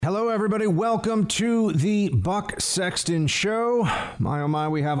Hello, everybody. Welcome to the Buck Sexton Show. My, oh my,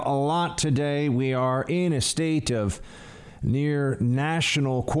 we have a lot today. We are in a state of near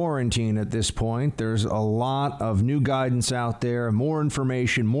national quarantine at this point. There's a lot of new guidance out there, more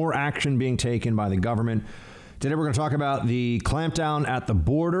information, more action being taken by the government. Today, we're going to talk about the clampdown at the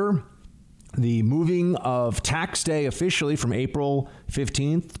border, the moving of tax day officially from April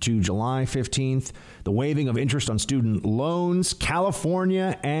 15th to July 15th, the waiving of interest on student loans,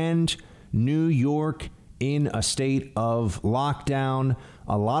 California and New York in a state of lockdown,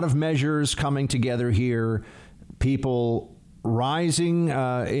 a lot of measures coming together here, people rising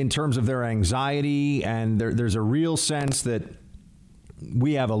in terms of their anxiety, and there's a real sense that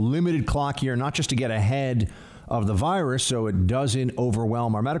we have a limited clock here, not just to get ahead of the virus so it doesn't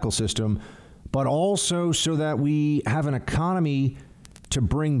overwhelm our medical system, but also so that we have an economy to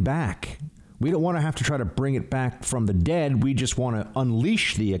bring back. We don't want to have to try to bring it back from the dead. We just want to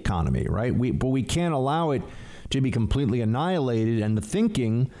unleash the economy, right? But we can't allow it to be completely annihilated, and the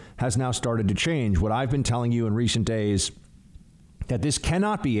thinking has now started to change. What I've been telling you in recent days, that this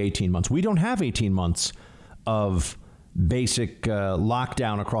cannot be 18 months. We don't have 18 months of basic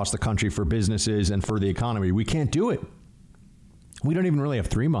lockdown across the country for businesses and for the economy. We can't do it. We don't even really have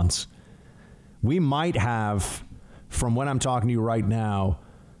 3 months. We might have, from when I'm talking to you right now,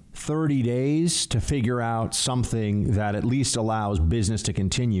 30 days to figure out something that at least allows business to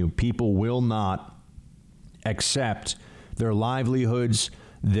continue. People will not accept their livelihoods,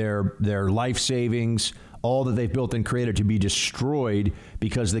 their life savings, all that they've built and created to be destroyed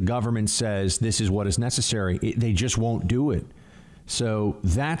because the government says this is what is necessary. They just won't do it. So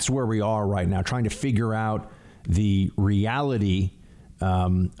that's where we are right now, trying to figure out the reality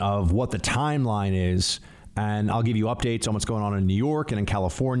of what the timeline is. And I'll give you updates on what's going on in New York and in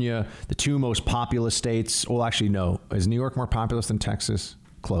California, the two most populous states. Well, actually, no. Is New York more populous than Texas?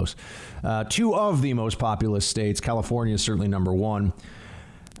 Close. Two of the most populous states. California is certainly number one.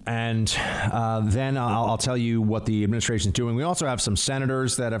 And then I'll tell you what the administration is doing. We also have some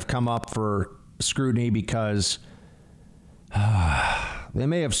senators that have come up for scrutiny because they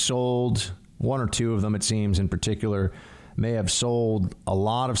may have sold, one or two of them, it seems, in particular, may have sold a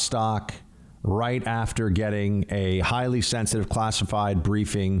lot of stock right after getting a highly sensitive classified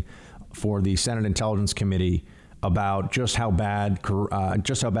briefing for the Senate Intelligence Committee about just how bad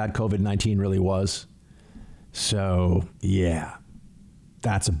COVID-19 really was. So, yeah,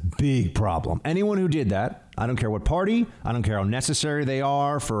 that's a big problem. Anyone who did that, I don't care what party, I don't care how necessary they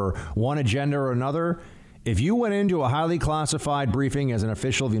are for one agenda or another. If you went into a highly classified briefing as an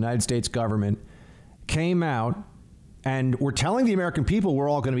official of the United States government, came out, and we're telling the American people we're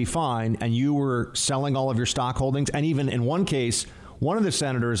all going to be fine, and you were selling all of your stock holdings. And even in one case, one of the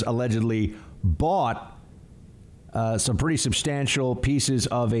senators allegedly bought some pretty substantial pieces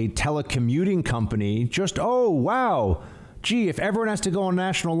of a telecommuting company. Just, oh, wow. Gee, if everyone has to go on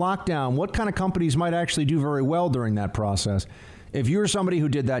national lockdown, what kind of companies might actually do very well during that process? If you're somebody who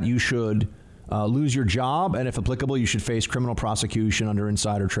did that, you should lose your job. And if applicable, you should face criminal prosecution under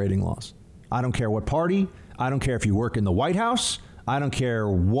insider trading laws. I don't care what party. I don't care if you work in the White House. I don't care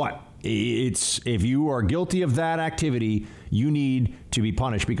what. If you are guilty of that activity, you need to be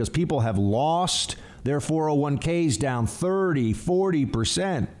punished because people have lost their 401ks down 30,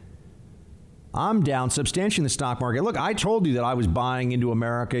 40%. I'm down substantially in the stock market. Look, I told you that I was buying into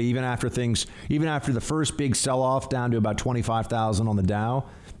America even after the first big sell-off down to about 25,000 on the Dow.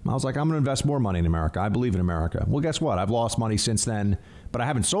 I was like, I'm going to invest more money in America. I believe in America. Well, guess what? I've lost money since then, but I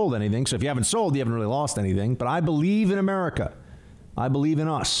haven't sold anything. So if you haven't sold, you haven't really lost anything. But I believe in America. I believe in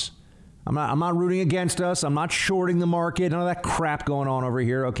us. I'm not rooting against us. I'm not shorting the market. None of that crap going on over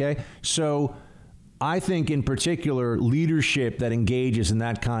here, okay? So I think in particular, leadership that engages in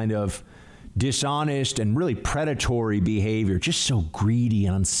that kind of dishonest and really predatory behavior, just so greedy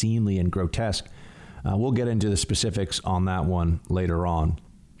and unseemly and grotesque. We'll get into the specifics on that one later on.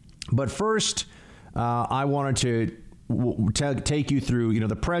 But first, I wanted to take you through,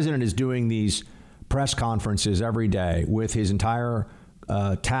 the president is doing these press conferences every day with his entire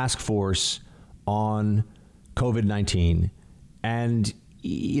task force on COVID-19. And,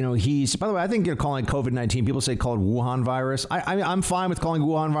 he's, by the way, I think calling it COVID-19, people say call it Wuhan virus. I'm fine with calling it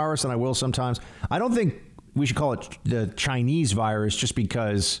Wuhan virus, and I will sometimes. I don't think we should call it the Chinese virus just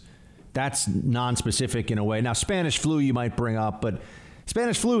because that's non-specific in a way. Now, Spanish flu you might bring up, but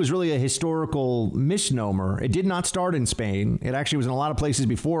Spanish flu is really a historical misnomer. It did not start in Spain. It actually was in a lot of places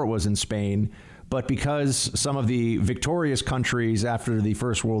before it was in Spain. But because some of the victorious countries after the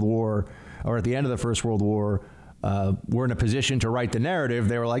First World War, or at the end of the First World War, were in a position to write the narrative,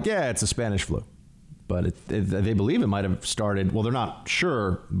 they were like, yeah, it's the Spanish flu. but they believe it might have started. Well, they're not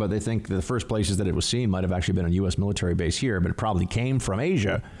sure, but they think the first places that it was seen might have actually been a U.S. military base here, but it probably came from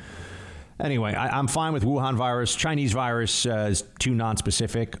Asia. Anyway, I'm fine with Wuhan virus. Chinese virus is too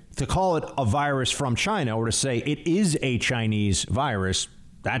nonspecific. To call it a virus from China or to say it is a Chinese virus,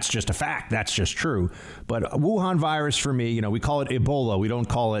 that's just a fact. That's just true. But Wuhan virus for me, we call it Ebola. We don't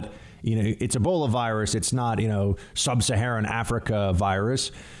call it, it's Ebola virus. It's not, sub-Saharan Africa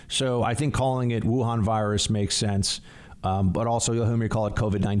virus. So I think calling it Wuhan virus makes sense. But also you'll hear me call it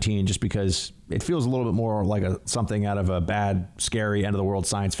COVID-19 just because it feels a little bit more like something out of a bad, scary end of the world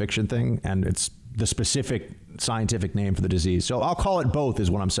science fiction thing. And it's the specific scientific name for the disease. So I'll call it both is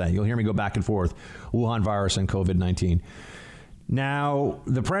what I'm saying. You'll hear me go back and forth, Wuhan virus and COVID-19. Now,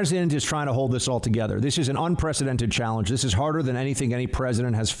 the president is trying to hold this all together. This is an unprecedented challenge. This is harder than anything any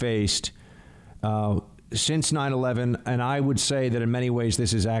president has faced since 9/11. And I would say that in many ways,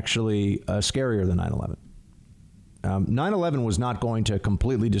 this is actually scarier than 9/11. 9/11 was not going to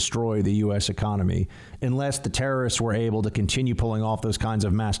completely destroy the U.S. economy unless the terrorists were able to continue pulling off those kinds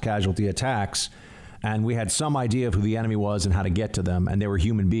of mass casualty attacks. And we had some idea of who the enemy was and how to get to them. And they were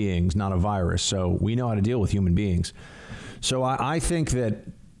human beings, not a virus. So we know how to deal with human beings. So I think that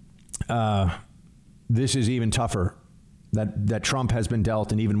this is even tougher, that Trump has been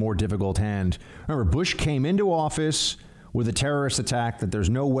dealt an even more difficult hand. Remember, Bush came into office with a terrorist attack that there's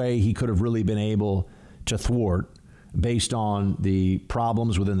no way he could have really been able to thwart based on the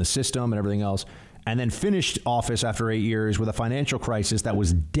problems within the system and everything else, and then finished office after 8 years with a financial crisis that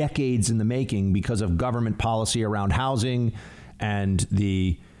was decades in the making because of government policy around housing and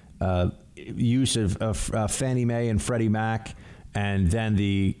the use of Fannie Mae and Freddie Mac, and then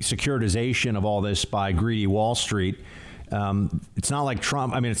the securitization of all this by greedy Wall Street. It's not like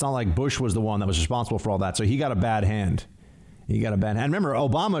Trump. It's not like Bush was the one that was responsible for all that. So he got a bad hand. And remember,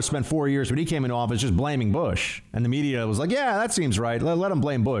 Obama spent 4 years when he came into office just blaming Bush. And the media was like, yeah, that seems right. Let him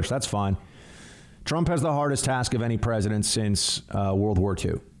blame Bush. That's fine. Trump has the hardest task of any president since World War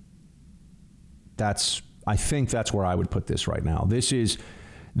II. I think that's where I would put this right now. This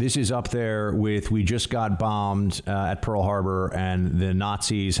is up there with we just got bombed at Pearl Harbor and the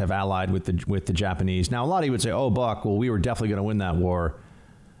Nazis have allied with the Japanese. Now, a lot of you would say, oh, Buck, well, we were definitely going to win that war.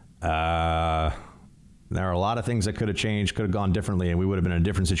 There are a lot of things that could have changed, could have gone differently, and we would have been in a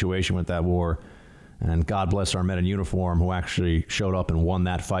different situation with that war. And God bless our men in uniform who actually showed up and won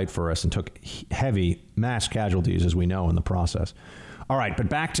that fight for us and took heavy mass casualties, as we know, in the process. All right, but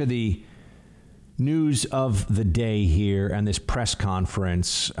back to the news of the day here and this press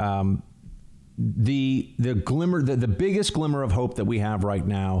conference. The biggest glimmer of hope that we have right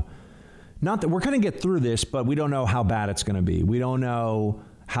now, not that we're going to get through this, but we don't know how bad it's going to be. We don't know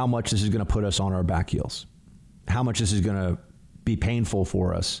how much this is going to put us on our back heels, how much this is going to be painful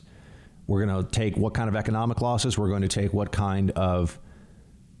for us. We're going to take what kind of economic losses. We're going to take what kind of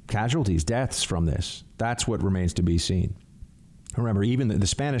casualties, deaths from this. That's what remains to be seen. Remember, even the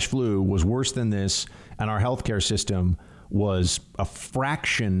Spanish flu was worse than this, and our healthcare system was a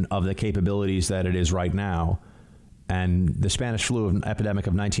fraction of the capabilities that it is right now. And the Spanish flu epidemic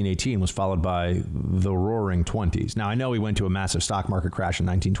of 1918 was followed by the Roaring 20s. Now, I know we went to a massive stock market crash in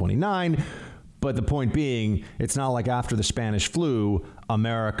 1929, but the point being, it's not like after the Spanish flu,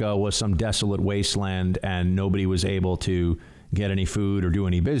 America was some desolate wasteland and nobody was able to get any food or do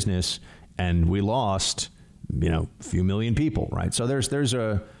any business, and we lost, a few million people, right? So there's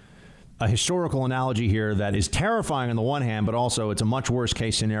a historical analogy here that is terrifying on the one hand, but also it's a much worse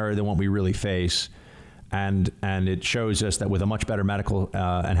case scenario than what we really face. And it shows us that with a much better medical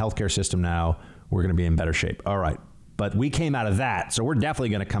and healthcare system now, we're going to be in better shape. All right. But we came out of that, so we're definitely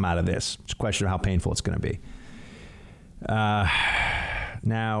going to come out of this. It's a question of how painful it's going to be.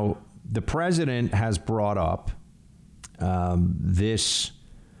 Now, the president has brought up this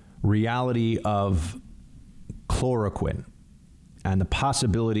reality of chloroquine and the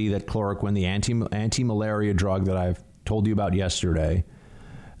possibility that chloroquine, the anti-malaria drug that I've told you about yesterday,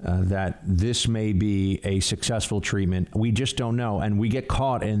 that this may be a successful treatment. We just don't know. And we get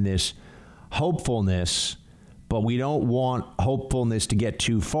caught in this hopefulness, but we don't want hopefulness to get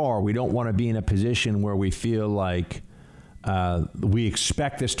too far. We don't want to be in a position where we feel like we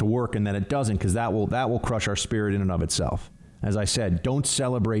expect this to work and then it doesn't, because that will crush our spirit in and of itself. As I said, don't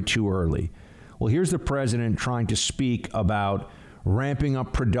celebrate too early. Well, here's the president trying to speak about ramping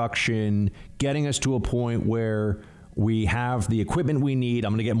up production, getting us to a point where we have the equipment we need.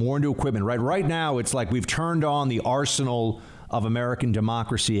 I'm going to get more into equipment. Right now, it's like we've turned on the arsenal of American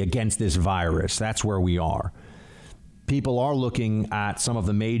democracy against this virus. That's where we are. People are looking at some of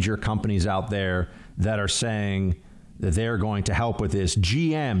the major companies out there that are saying that they're going to help with this.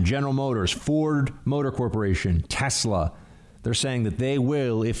 GM, General Motors, Ford Motor Corporation, Tesla, they're saying that they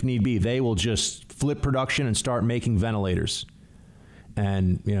will, if need be, they will just flip production and start making ventilators.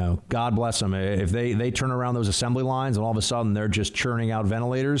 And, you know, God bless them. If they turn around those assembly lines and all of a sudden they're just churning out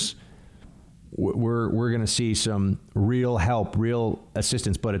ventilators, we're going to see some real help, real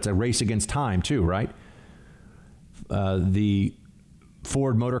assistance. But it's a race against time, too, right? The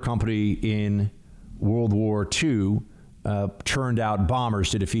Ford Motor Company in World War II turned out bombers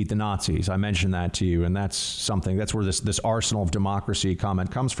to defeat the Nazis. I mentioned that to you, and that's where this arsenal of democracy comment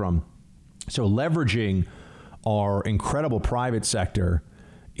comes from. So leveraging our incredible private sector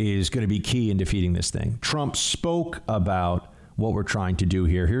is going to be key in defeating this thing. Trump spoke about what we're trying to do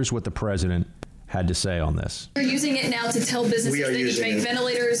here. Here's what the president had to say on this. We're using it now to tell businesses they need to make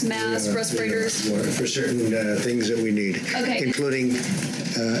ventilators, masks, respirators. For certain things that we need,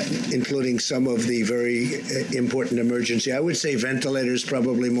 including some of the very important emergency. I would say ventilators,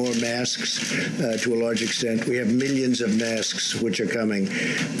 probably more masks to a large extent. We have millions of masks which are coming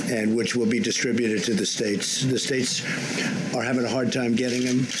and which will be distributed to the states. The states are having a hard time getting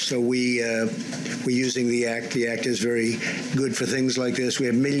them, so we're using the Act. The Act is very good for things like this. We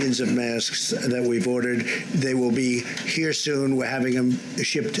have millions of masks that we've ordered. They will be here soon. We're having them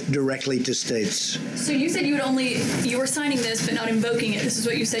shipped directly to states. So you said you were signing this but not invoking it. This is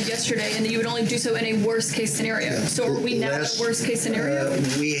what you said yesterday, and that you would only do so in a worst case scenario. So are we now in a worst case scenario?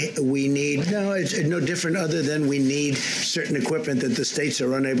 We need, it's no different other than we need certain equipment that the states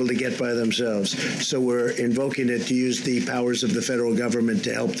are unable to get by themselves. So we're invoking it to use the powers of the federal government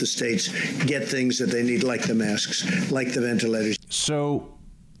to help the states get things that they need, like the masks, like the ventilators. So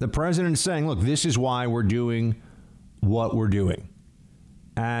the president is saying, look, this is why we're doing what we're doing.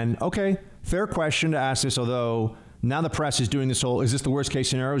 And, okay, fair question to ask this, although now the press is doing this whole, is this the worst case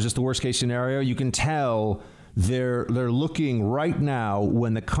scenario? Is this the worst case scenario? You can tell they're looking right now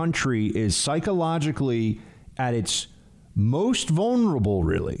when the country is psychologically at its most vulnerable,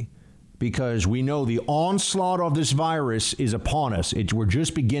 really, because we know the onslaught of this virus is upon us. We're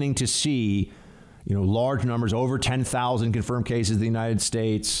just beginning to see, large numbers, over 10,000 confirmed cases in the United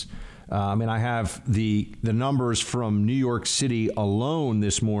States. I have the numbers from New York City alone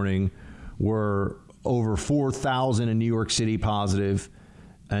this morning were over 4,000 in New York City positive,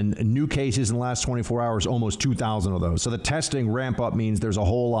 and new cases in the last 24 hours, almost 2,000 of those. So the testing ramp up means there's a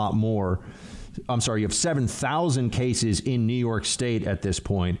whole lot more. I'm sorry, you have 7,000 cases in New York State at this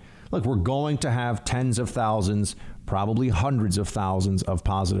point. Look, we're going to have tens of thousands, probably hundreds of thousands of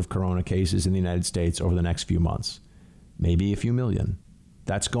positive corona cases in the United States over the next few months, maybe a few million.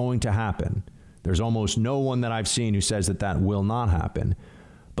 That's going to happen. There's almost no one that I've seen who says that will not happen.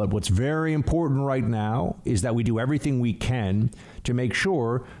 But what's very important right now is that we do everything we can to make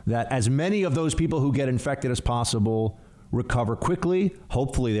sure that as many of those people who get infected as possible recover quickly.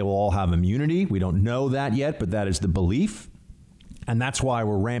 Hopefully they will all have immunity. We don't know that yet, but that is the belief. And that's why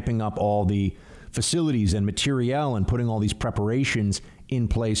we're ramping up all the facilities and materiel and putting all these preparations in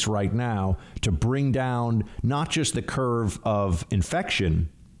place right now to bring down not just the curve of infection,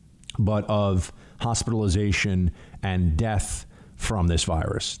 but of hospitalization and death from this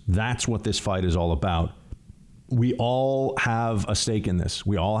virus. That's what this fight is all about. We all have a stake in this.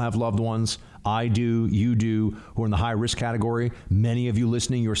 We all have loved ones. I do, you do, who are in the high risk category. Many of you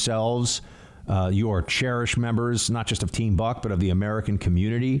listening yourselves, you are cherished members, not just of Team Buck, but of the American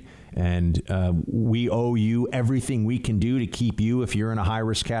community. And we owe you everything we can do to keep you, if you're in a high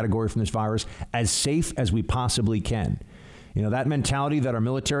risk category from this virus, as safe as we possibly can. You know, that mentality that our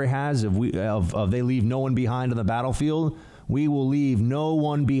military has of they leave no one behind on the battlefield, we will leave no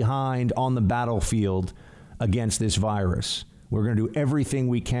one behind on the battlefield against this virus. We're going to do everything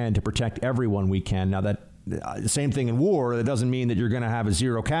we can to protect everyone we can. Now, that same thing in war, that doesn't mean that you're going to have a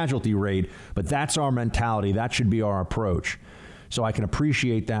zero casualty rate, but that's our mentality. That should be our approach. So I can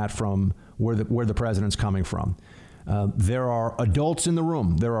appreciate that from where the president's coming from. There are adults in the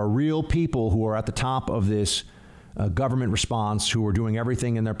room. There are real people who are at the top of this government response who are doing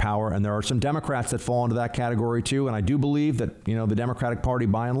everything in their power. And there are some Democrats that fall into that category too. And I do believe that, the Democratic Party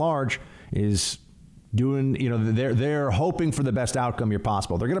by and large is doing, they're hoping for the best outcome here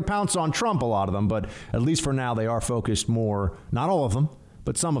possible. They're going to pounce on Trump, a lot of them, but at least for now, they are focused more, not all of them,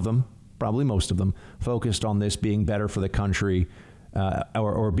 but some of them, probably most of them, focused on this being better for the country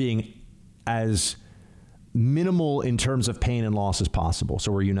or being as minimal in terms of pain and loss as possible.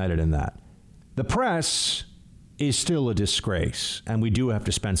 So we're united in that. The press is still a disgrace, and we do have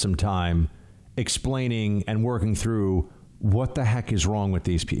to spend some time explaining and working through what the heck is wrong with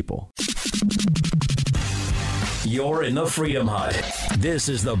these people. You're in the Freedom Hut. This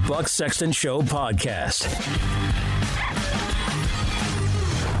is the Buck Sexton Show podcast.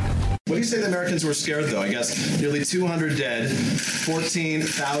 What do you say to Americans who are scared, though? I guess nearly 200 dead,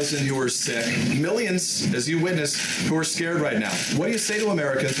 14,000 who are sick, millions, as you witnessed, who are scared right now. What do you say to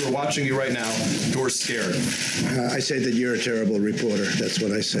Americans who are watching you right now who are scared? I say that you're a terrible reporter. That's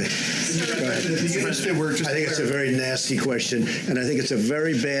what I say. I think it's a very nasty question, and I think it's a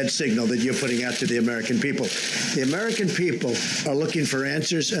very bad signal that you're putting out to the American people. The American people are looking for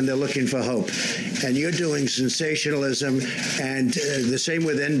answers, and they're looking for hope. And you're doing sensationalism, and the same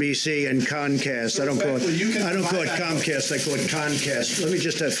with NBC and Comcast. I don't call it Comcast. I call it Comcast. Let me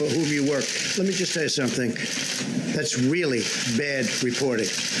just for whom you work. Let me just say something. That's really bad reporting,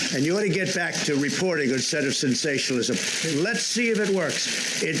 and you ought to get back to reporting instead of sensationalism. Let's see if it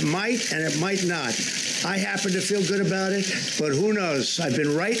works. It might, and it might not. I happen to feel good about it, but who knows? I've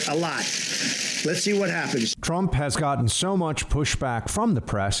been right a lot. Let's see what happens. Trump has gotten so much pushback from the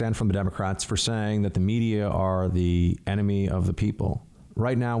press and from the Democrats for saying that the media are the enemy of the people.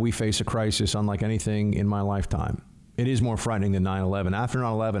 Right now, we face a crisis unlike anything in my lifetime. It is more frightening than 9/11. After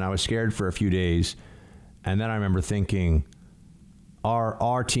 9/11, I was scared for a few days, and then I remember thinking,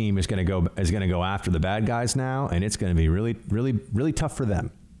 our team is going to go after the bad guys now, and it's going to be really, really, really tough for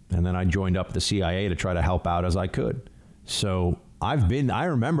them. And then I joined up the CIA to try to help out as I could. So I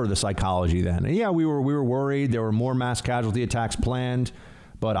remember the psychology then. And yeah, we were worried. There were more mass casualty attacks planned,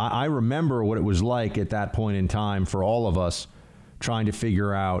 but I remember what it was like at that point in time for all of us trying to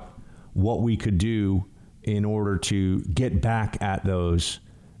figure out what we could do in order to get back at those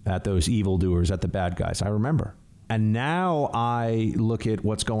evildoers, at the bad guys. I remember. And now I look at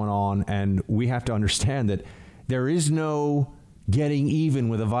what's going on, and we have to understand that there is no getting even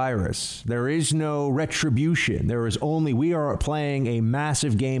with a virus. There is no retribution. We are playing a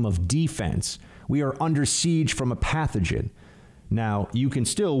massive game of defense. We are under siege from a pathogen. Now, you can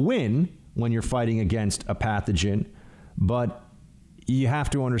still win when you're fighting against a pathogen, but you have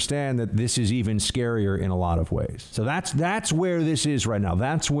to understand that this is even scarier in a lot of ways. So that's where this is right now.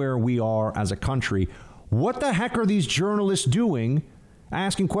 That's where we are as a country. What the heck are these journalists doing?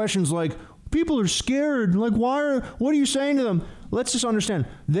 Asking questions like, people are scared. Like, what are you saying to them? Let's just understand.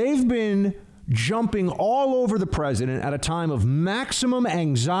 They've been jumping all over the president at a time of maximum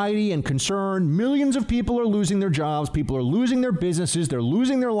anxiety and concern. Millions of people are losing their jobs. People are losing their businesses. They're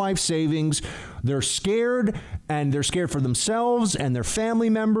losing their life savings. They're scared, and they're scared for themselves and their family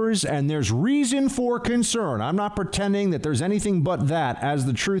members, and there's reason for concern. I'm not pretending that there's anything but that as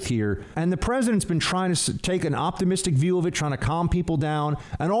the truth here. And the president's been trying to take an optimistic view of it, trying to calm people down,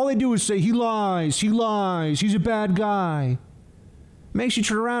 and all they do is say, he lies, he's a bad guy. Makes you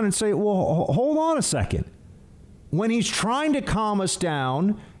turn around and say, well, hold on a second. When he's trying to calm us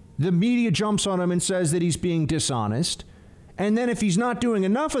down, the media jumps on him and says that he's being dishonest. And then if he's not doing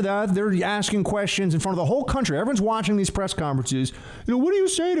enough of that, they're asking questions in front of the whole country. Everyone's watching these press conferences. What do you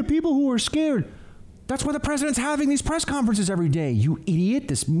say to people who are scared? That's why the president's having these press conferences every day. You idiot,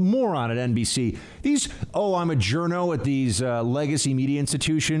 this moron at NBC. I'm a journo at these legacy media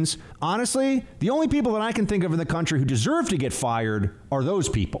institutions. Honestly, the only people that I can think of in the country who deserve to get fired are those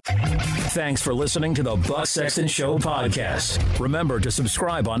people. Thanks for listening to the Buck Sexton Show podcast. Remember to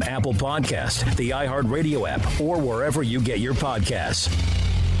subscribe on Apple Podcast, the iHeartRadio app, or wherever you get your podcasts.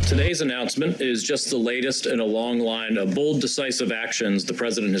 Today's announcement is just the latest in a long line of bold, decisive actions the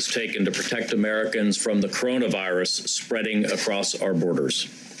president has taken to protect Americans from the coronavirus spreading across our borders.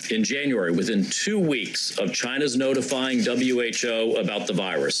 In January, within 2 weeks of China's notifying WHO about the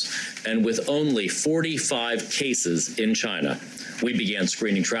virus, and with only 45 cases in China, we began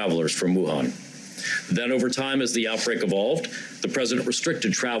screening travelers from Wuhan. Then over time, as the outbreak evolved, the president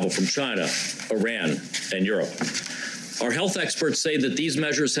restricted travel from China, Iran, and Europe. Our health experts say that these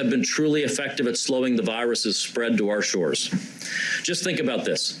measures have been truly effective at slowing the virus's spread to our shores. Just think about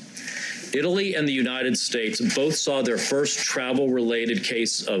this. Italy and the United States both saw their first travel-related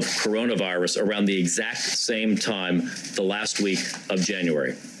case of coronavirus around the exact same time, the last week of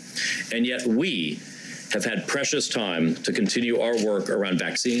January. And yet we have had precious time to continue our work around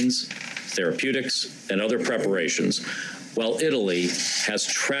vaccines, therapeutics, and other preparations, while Italy has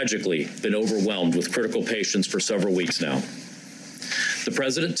tragically been overwhelmed with critical patients for several weeks now. The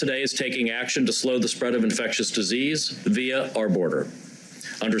president today is taking action to slow the spread of infectious disease via our border.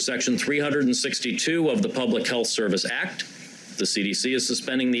 Under Section 362 of the Public Health Service Act, the CDC is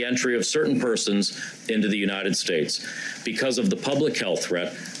suspending the entry of certain persons into the United States because of the public health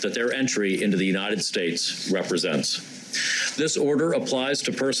threat that their entry into the United States represents. This order applies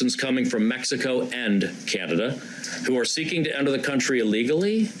to persons coming from Mexico and Canada who are seeking to enter the country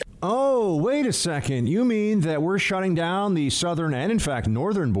illegally. Oh, wait a second. You mean that we're shutting down the southern and, in fact,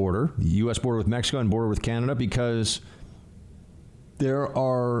 northern border, the U.S. border with Mexico and border with Canada, because there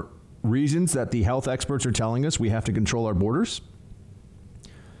are reasons that the health experts are telling us we have to control our borders.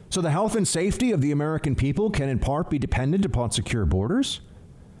 So the health and safety of the American people can in part be dependent upon secure borders.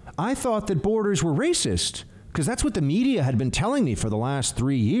 I thought that borders were racist because that's what the media had been telling me for the last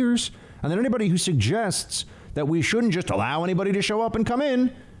 3 years. And that anybody who suggests that we shouldn't just allow anybody to show up and come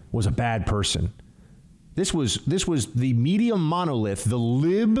in was a bad person. This was the media monolith, the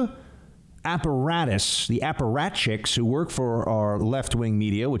lib apparatus, the apparatchiks who work for our left-wing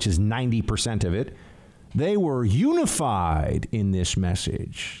media, which is 90% of it. They were unified in this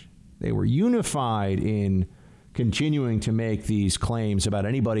message. They were unified in continuing to make these claims about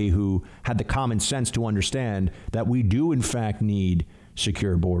anybody who had the common sense to understand that we do, in fact, need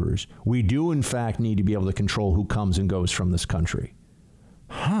secure borders. We do, in fact, need to be able to control who comes and goes from this country.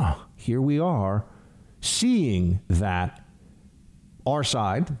 Here we are seeing that our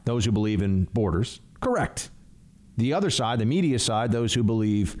side, those who believe in borders, correct. The other side, the media side, those who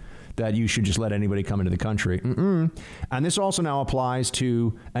believe that you should just let anybody come into the country. And this also now applies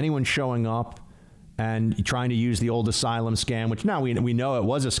to anyone showing up and trying to use the old asylum scam, which now we know it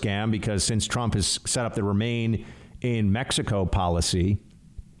was a scam because since Trump has set up the Remain in Mexico policy,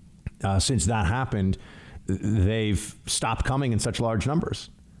 since that happened, they've stopped coming in such large numbers.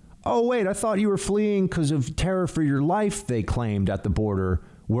 Oh, wait, I thought you were fleeing because of terror for your life, they claimed at the border,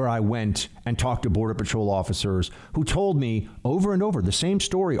 where I went and talked to Border Patrol officers who told me over and over the same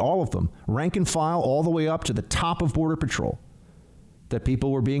story, all of them, rank and file all the way up to the top of Border Patrol, that people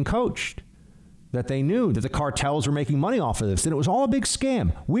were being coached, that they knew that the cartels were making money off of this, that it was all a big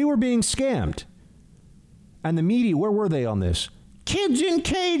scam. We were being scammed. And the media, where were they on this? Kids in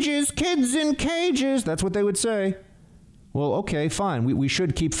cages, kids in cages. That's what they would say. Well, okay, fine. We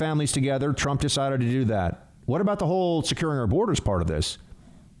should keep families together. Trump decided to do that. What about the whole securing our borders part of this?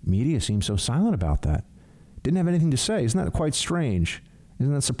 Media seems so silent about that. Didn't have anything to say. Isn't that quite strange?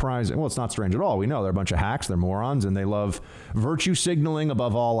 Isn't that surprising? Well, it's not strange at all. We know they're a bunch of hacks. They're morons, and they love virtue signaling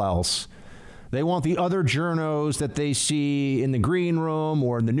above all else. They want the other journos that they see in the green room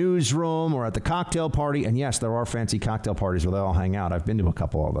or in the newsroom or at the cocktail party. And yes, there are fancy cocktail parties where they all hang out. I've been to a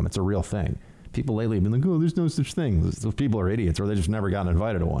couple of them. It's a real thing. People lately have been like, oh, there's no such thing. Those people are idiots, or they just never gotten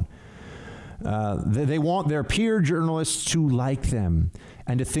invited to one. They want their peer journalists to like them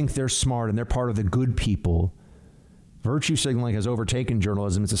and to think they're smart and they're part of the good people. Virtue signaling has overtaken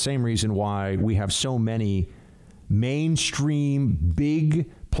journalism. It's the same reason why we have so many mainstream, big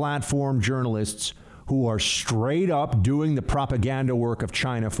platform journalists who are straight up doing the propaganda work of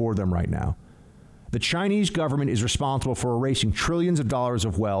China for them right now. The Chinese government is responsible for erasing trillions of dollars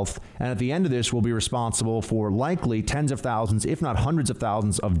of wealth, and at the end of this will be responsible for likely tens of thousands, if not hundreds of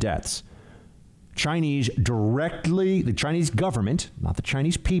thousands of deaths. The Chinese government, not the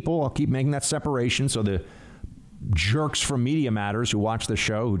Chinese people, I'll keep making that separation so the jerks from Media Matters who watch the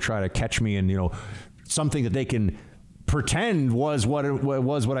show, who try to catch me in, something that they can pretend was what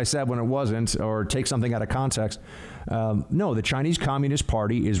I said when it wasn't, or take something out of context. No, the Chinese Communist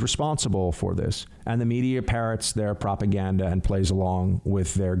Party is responsible for this, and the media parrots their propaganda and plays along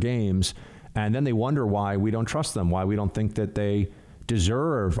with their games, and then they wonder why we don't trust them, why we don't think that they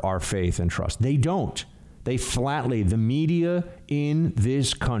deserve our faith and trust. They don't. They flatly, the media in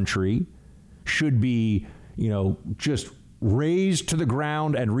this country should be, just razed to the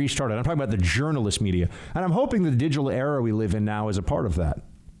ground and restarted. I'm talking about the journalist media. And I'm hoping the digital era we live in now is a part of that.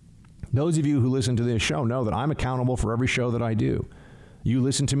 Those of you who listen to this show know that I'm accountable for every show that I do. You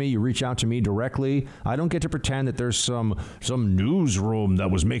listen to me, you reach out to me directly. I don't get to pretend that there's some newsroom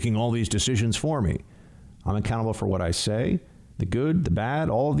that was making all these decisions for me. I'm accountable for what I say, the good, the bad,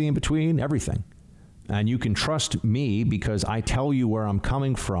 all of the in-between, everything. And you can trust me because I tell you where I'm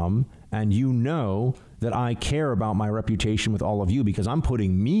coming from, and you know that I care about my reputation with all of you because I'm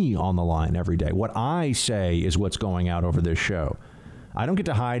putting me on the line every day. What I say is what's going out over this show. I don't get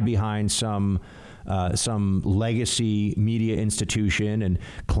to hide behind some legacy media institution and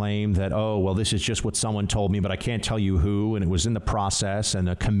claim that, oh, well, this is just what someone told me, but I can't tell you who, and it was in the process, and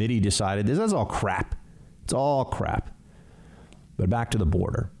a committee decided. This is all crap. It's all crap. But back to the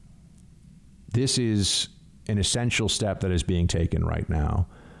border. This is an essential step that is being taken right now.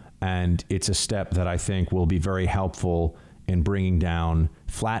 And it's a step that I think will be very helpful in bringing down,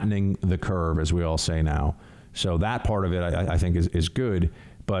 flattening the curve, as we all say now. So that part of it, I think, is good.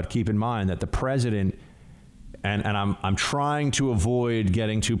 But keep in mind that the president, and I'm trying to avoid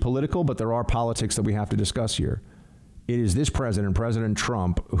getting too political, but there are politics that we have to discuss here. It is this president, President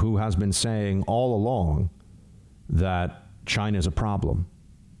Trump, who has been saying all along that China is a problem,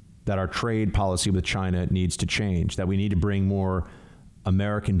 that our trade policy with China needs to change, that we need to bring more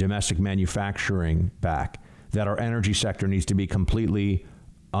American domestic manufacturing back, that our energy sector needs to be completely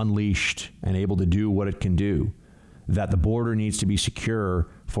unleashed and able to do what it can do, that the border needs to be secure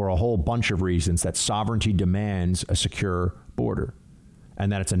for a whole bunch of reasons, that sovereignty demands a secure border,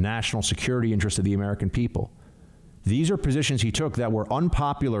 and that it's a national security interest of the American people. These are positions he took that were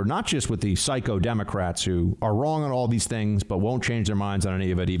unpopular, not just with the psycho Democrats who are wrong on all these things, but won't change their minds on any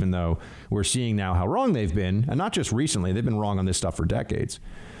of it, even though we're seeing now how wrong they've been. And not just recently, they've been wrong on this stuff for decades.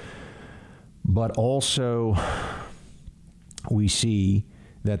 But also, we see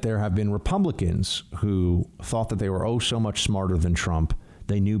that there have been Republicans who thought that they were oh so much smarter than Trump.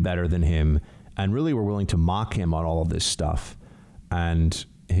 They knew better than him and really were willing to mock him on all of this stuff. And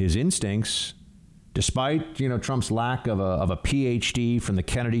his instincts, despite, Trump's lack of a PhD from the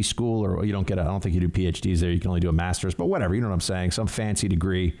Kennedy School, or you don't get I don't think you do PhDs there. You can only do a master's, but whatever, you know what I'm saying? Some fancy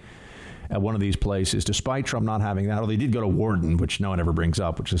degree at one of these places, despite Trump not having that. Although he did go to Wharton, which no one ever brings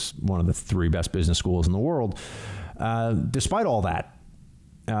up, which is one of the 3 best business schools in the world. Despite all that,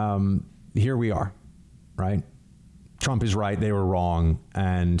 here we are, right? Trump is right. They were wrong,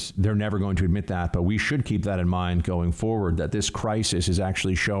 and they're never going to admit that. But we should keep that in mind going forward, that this crisis is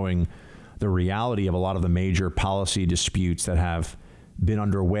actually showing the reality of a lot of the major policy disputes that have been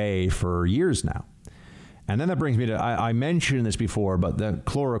underway for years now. And then that brings me to, I mentioned this before, but the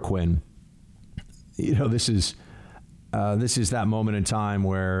chloroquine, this is that moment in time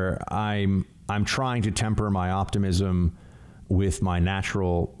where I'm trying to temper my optimism with my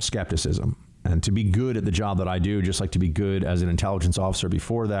natural skepticism. And to be good at the job that I do, just like to be good as an intelligence officer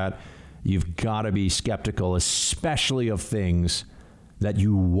before that, you've got to be skeptical, especially of things that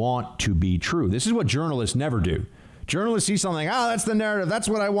you want to be true. This is what journalists never do. Journalists see something, that's the narrative, that's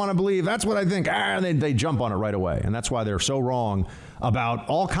what I want to believe, that's what I think, and they jump on it right away. And that's why they're so wrong about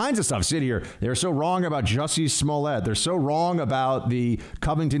all kinds of stuff. Sit here, they're so wrong about Jussie Smollett. They're so wrong about the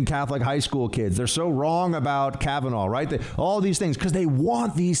Covington Catholic High School kids. They're so wrong about Kavanaugh, right? All these things, because they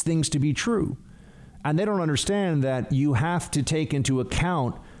want these things to be true. And they don't understand that you have to take into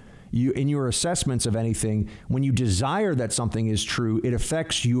account in your assessments of anything, when you desire that something is true, it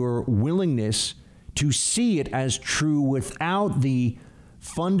affects your willingness to see it as true without the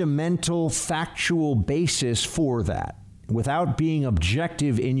fundamental factual basis for that, without being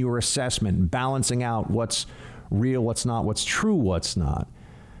objective in your assessment, balancing out what's real, what's not, what's true, what's not.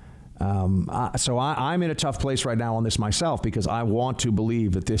 So I'm in a tough place right now on this myself, because I want to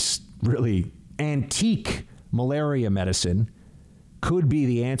believe that this really antique malaria medicine could be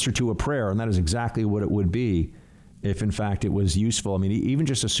the answer to a prayer, and that is exactly what it would be if, in fact, it was useful. I mean, even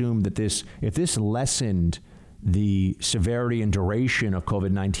just assume that if this lessened the severity and duration of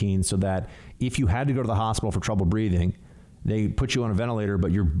COVID-19 so that if you had to go to the hospital for trouble breathing, they put you on a ventilator,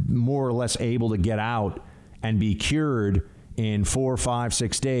 but you're more or less able to get out and be cured in 4, 5,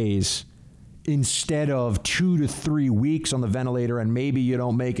 6 days instead of 2 to 3 weeks on the ventilator and maybe you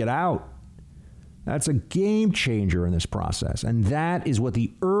don't make it out. That's a game changer in this process. And that is what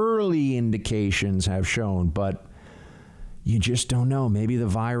the early indications have shown. But you just don't know. Maybe the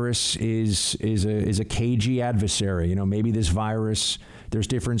virus is a cagey adversary. Maybe this virus, there's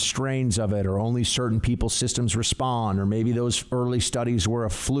different strains of it, or only certain people's systems respond, or maybe those early studies were a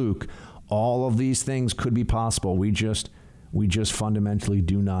fluke. All of these things could be possible. We just fundamentally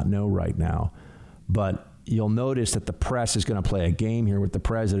do not know right now. But you'll notice that the press is going to play a game here with the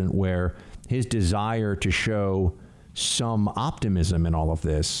president, where his desire to show some optimism in all of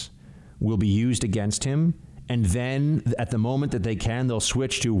this will be used against him. And then at the moment that they can, they'll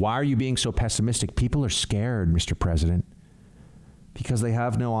switch to, why are you being so pessimistic? People are scared, Mr. President, because they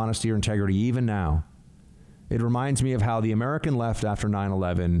have no honesty or integrity even now. It reminds me of how the American left after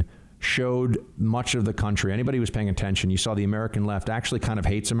 9/11 showed much of the country. Anybody who was paying attention, you saw the American left actually kind of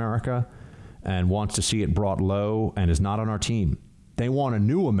hates America and wants to see it brought low and is not on our team. They want a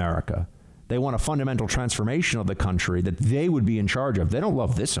new America. They want a fundamental transformation of the country that they would be in charge of. They don't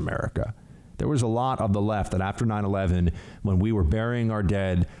love this America. There was a lot of the left that after 9/11, when we were burying our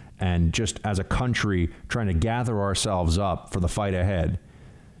dead and just as a country trying to gather ourselves up for the fight ahead,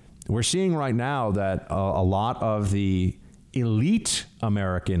 we're seeing right now that a lot of the elite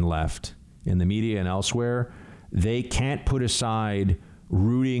American left in the media and elsewhere, they can't put aside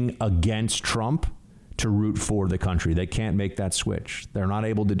rooting against Trump to root for the country. They can't make that switch. They're not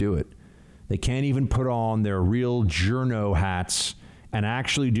able to do it. They can't even put on their real journo hats and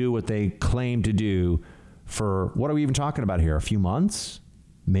actually do what they claim to do for, what are we even talking about here? A few months?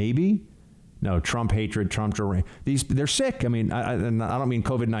 Maybe? No, Trump hatred, Trump, they're sick. I mean, I don't mean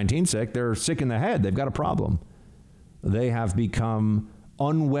COVID-19 sick. They're sick in the head. They've got a problem. They have become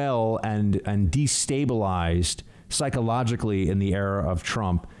unwell and destabilized psychologically in the era of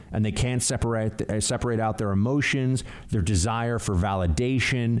Trump. and they can't separate out their emotions, their desire for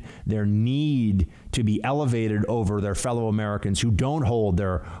validation, their need to be elevated over their fellow Americans who don't hold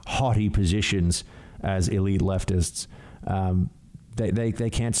their haughty positions as elite leftists. They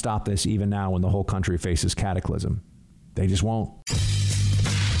can't stop this even now when the whole country faces cataclysm. They just won't.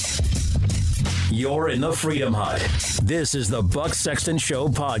 You're in the Freedom Hut. This is the Buck Sexton Show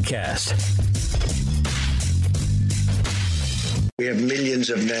podcast. We have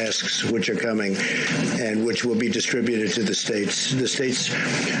millions of masks which are coming and which will be distributed to the states. The states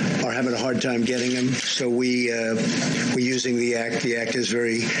are having a hard time getting them, so we're using the Act. The Act is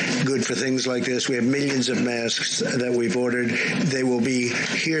very good for things like this. We have millions of masks that we've ordered. They will be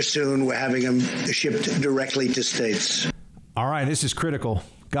here soon. We're having them shipped directly to states. All right, this is critical.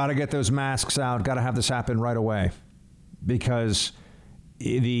 Got to get those masks out. Got to have this happen right away, because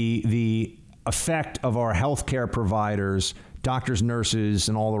the effect of our healthcare providers, doctors, nurses,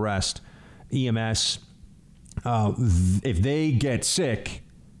 and all the rest, EMS, if they get sick,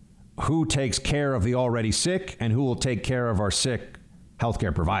 who takes care of the already sick and who will take care of our sick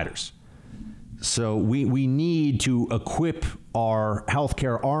healthcare providers? So we need to equip our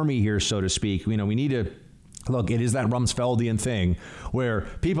healthcare army here, so to speak. We need to look. It is that Rumsfeldian thing where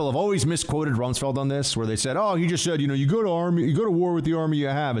people have always misquoted Rumsfeld on this, where they said, "Oh, he just said, you go to war with the army you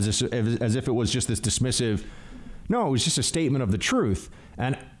have," as if it was just this dismissive. No, it was just a statement of the truth.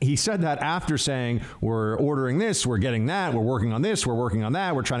 And he said that after saying, we're ordering this, we're getting that, we're working on this, we're working on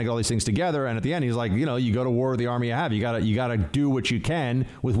that, we're trying to get all these things together. And at the end, he's like, you go to war with the army you have. You got to do what you can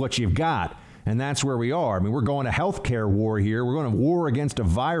with what you've got. And that's where we are. I mean, we're going to healthcare war here. We're going to war against a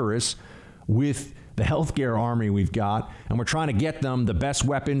virus with the healthcare army we've got. And we're trying to get them the best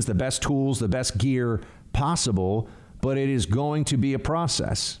weapons, the best tools, the best gear possible. But it is going to be a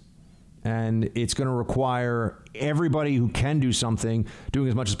process. And it's going to require everybody who can do something doing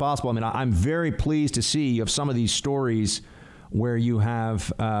as much as possible. I mean, I'm very pleased to see of some of these stories where you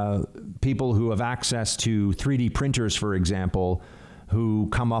have people who have access to 3D printers, for example, who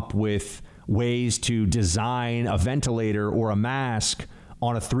come up with ways to design a ventilator or a mask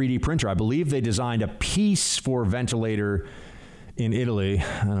on a 3D printer. I believe they designed a piece for a ventilator in Italy,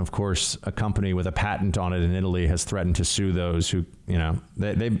 and of course, a company with a patent on it in Italy has threatened to sue those who,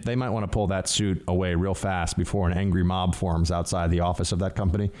 they might want to pull that suit away real fast before an angry mob forms outside the office of that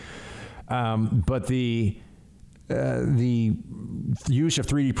company. But the use of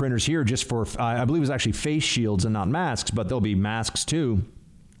 3D printers here just for, I believe it was actually face shields and not masks, but there'll be masks too.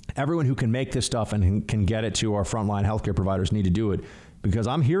 Everyone who can make this stuff and can get it to our frontline healthcare providers need to do it, because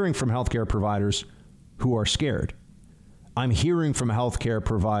I'm hearing from healthcare providers who are scared. I'm hearing from healthcare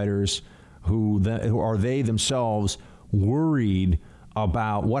providers who are they themselves worried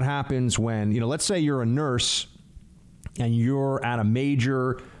about what happens when, let's say you're a nurse and you're at a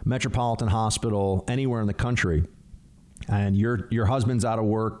major metropolitan hospital anywhere in the country, and your husband's out of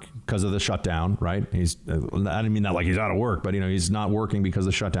work because of the shutdown, right? I didn't mean that like he's out of work, but he's not working because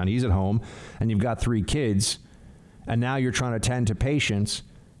of the shutdown. He's at home, and you've got 3 kids, and now you're trying to tend to patients,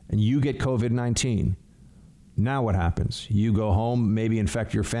 and you get COVID-19. Now what happens? You go home, maybe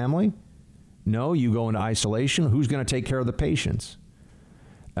infect your family? No, you go into isolation. Who's going to take care of the patients?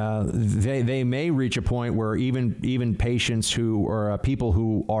 They may reach a point where even patients who are people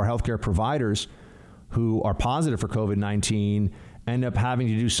who are healthcare providers who are positive for COVID-19 end up having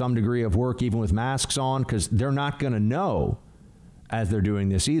to do some degree of work even with masks on, because they're not going to know as they're doing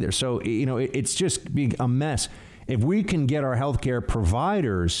this either. So, it's just a mess. If we can get our healthcare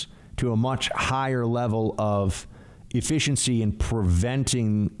providers to a much higher level of efficiency in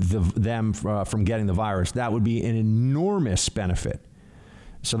preventing them from getting the virus, that would be an enormous benefit.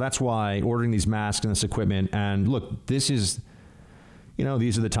 So that's why ordering these masks and this equipment. And look, this is,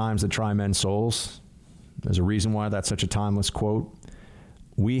 these are the times that try men's souls. There's a reason why that's such a timeless quote.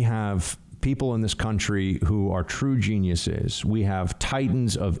 We have people in this country who are true geniuses. We have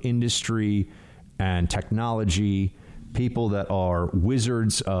titans of industry and technology, people that are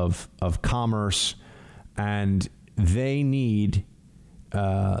wizards of commerce, and they need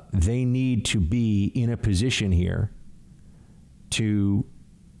to be in a position here to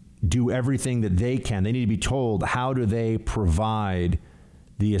do everything that they can. They need to be told how do they provide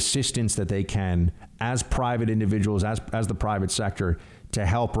the assistance that they can as private individuals, as the private sector, to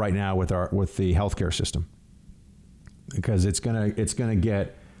help right now with the healthcare system, because it's gonna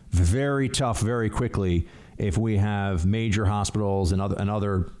get very tough very quickly if we have major hospitals and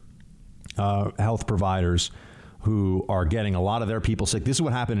other health providers who are getting a lot of their people sick. This is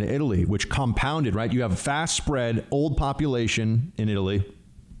what happened in Italy, which compounded, right? You have a fast spread, old population in Italy,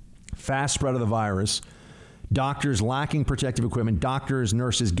 fast spread of the virus, doctors lacking protective equipment, doctors,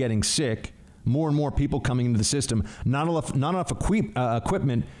 nurses getting sick, more and more people coming into the system, not enough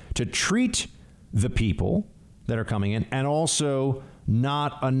equipment to treat the people that are coming in, and also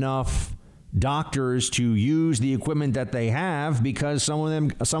not enough doctors to use the equipment that they have because some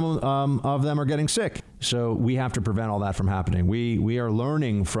of them are getting sick. So we have to prevent all that from happening. We are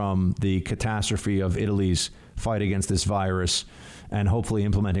learning from the catastrophe of Italy's fight against this virus and hopefully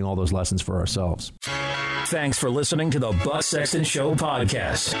implementing all those lessons for ourselves. Thanks for listening to the Buck Sexton Show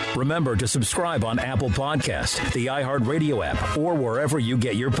podcast. Remember to subscribe on Apple Podcasts, the iHeartRadio app, or wherever you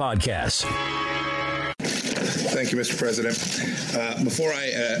get your podcasts. Thank you, Mr. President. Before I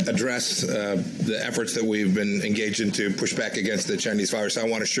address the efforts that we've been engaged in to push back against the Chinese virus, I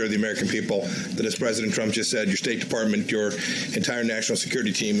want to assure the American people that, as President Trump just said, your State Department, your entire national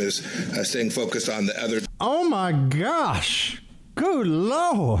security team is staying focused on the other. Oh, my gosh. Good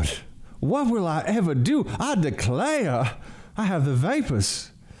Lord. What will I ever do? I declare I have the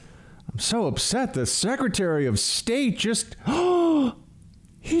vapors. I'm so upset. The Secretary of State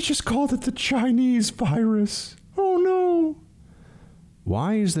he just called it the Chinese virus. Oh, no.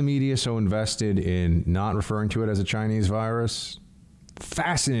 Why is the media so invested in not referring to it as a Chinese virus?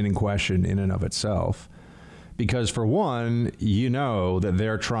 Fascinating question in and of itself. Because for one, you know that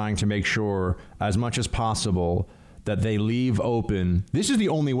they're trying to make sure as much as possible that they leave open. This is the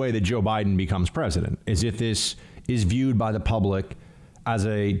only way that Joe Biden becomes president, is if this is viewed by the public as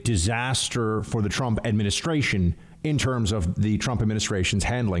a disaster for the Trump administration in terms of the Trump administration's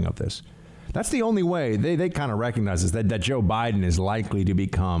handling of this. That's the only way they kind of recognize is that Joe Biden is likely to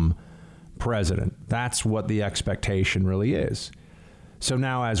become president. That's what the expectation really is. So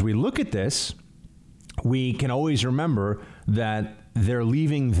now as we look at this, we can always remember that they're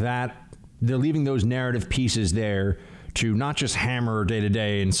leaving those narrative pieces there to not just hammer day to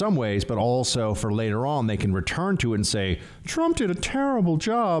day in some ways, but also for later on, they can return to it and say, Trump did a terrible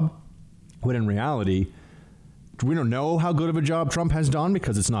job. When in reality, we don't know how good of a job Trump has done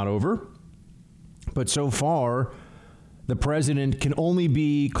because it's not over. But so far, the president can only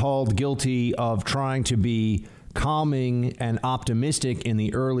be called guilty of trying to be calming and optimistic in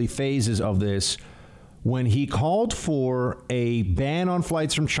the early phases of this when he called for a ban on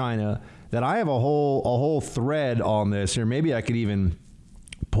flights from China. That I have a whole thread on this, or maybe I could even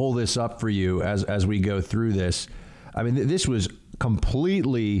pull this up for you as we go through this. I mean, this was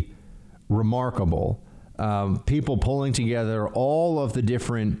completely remarkable. People pulling together all of the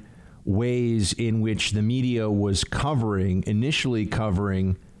different ways in which the media was initially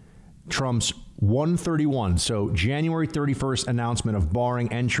covering Trump's 131, so January 31st announcement of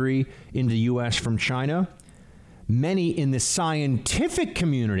barring entry into the U.S. from China. Many in the scientific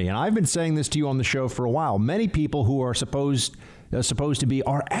community, and I've been saying this to you on the show for a while, many people who are supposed to be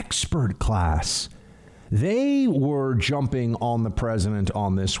our expert class, they were jumping on the president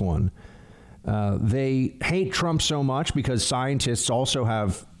on this one. They hate Trump so much because scientists also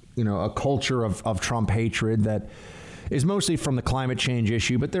have, a culture of Trump hatred that is mostly from the climate change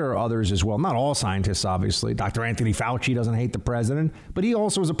issue, but there are others as well. Not all scientists, obviously. Dr. Anthony Fauci doesn't hate the president, but he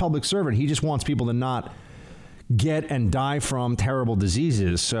also is a public servant. He just wants people to not get and die from terrible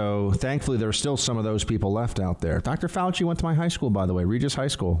diseases. So thankfully, there are still some of those people left out there. Dr. Fauci went to my high school, by the way, Regis High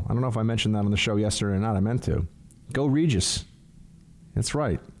School. I don't know if I mentioned that on the show yesterday or not. I meant to. Go Regis. That's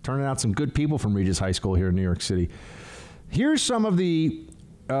right. Turning out some good people from Regis High School here in New York City. Here's some of the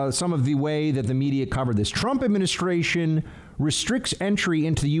way that the media covered this. Trump administration restricts entry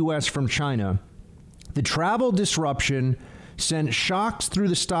into the U.S. from China. The travel disruption sent shocks through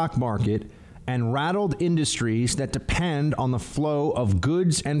the stock market and rattled industries that depend on the flow of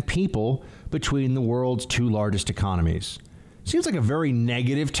goods and people between the world's two largest economies. Seems like a very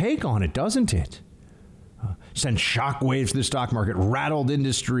negative take on it, doesn't it? Sent shockwaves to the stock market, rattled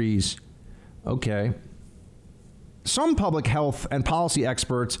industries. Okay. Some public health and policy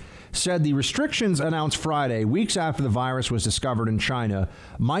experts said the restrictions announced Friday, weeks after the virus was discovered in China,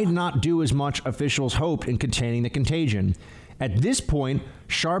 might not do as much officials hoped in containing the contagion. At this point,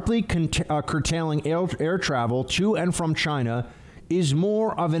 sharply curtailing air travel to and from China is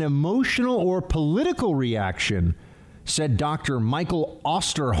more of an emotional or political reaction, said Dr. Michael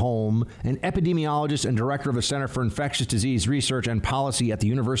Osterholm, an epidemiologist and director of the Center for Infectious Disease Research and Policy at the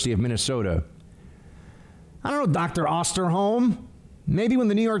University of Minnesota. I don't know, Dr. Osterholm. Maybe when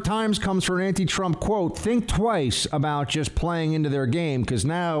the New York Times comes for an anti-Trump quote, think twice about just playing into their game, because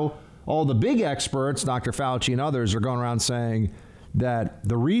now all the big experts, Dr. Fauci and others, are going around saying that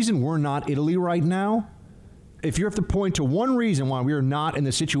the reason we're not Italy right now, if you have to point to one reason why we are not in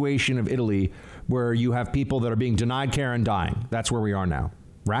the situation of Italy, where you have people that are being denied care and dying, that's where we are now.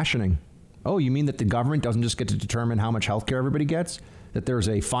 Rationing. Oh, you mean that the government doesn't just get to determine how much health care everybody gets? That there's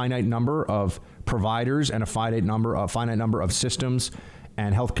a finite number of providers and a finite number of systems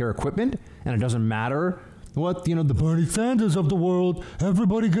and healthcare equipment, and it doesn't matter what, the Bernie Sanders of the world,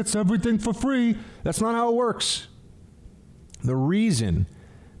 everybody gets everything for free. That's not how it works. The reason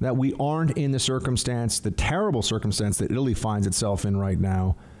that we aren't in the terrible circumstance that Italy finds itself in right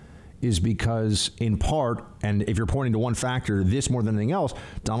now is because, in part, and if you're pointing to one factor, this more than anything else,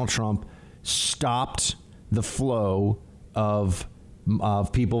 Donald Trump stopped the flow of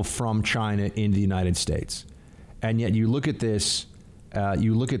people from China into the United States. And yet you look at this,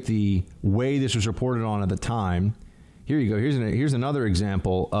 you look at the way this was reported on at the time. Here you go. Here's another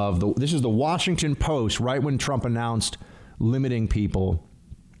example of this is the Washington Post, right when Trump announced limiting people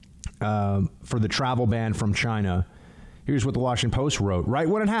for the travel ban from China. Here's what the Washington Post wrote, right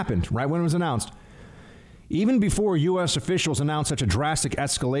when it happened, right when it was announced. Even before U.S. officials announced such a drastic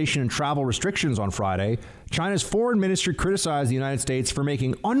escalation in travel restrictions on Friday, China's foreign ministry criticized the United States for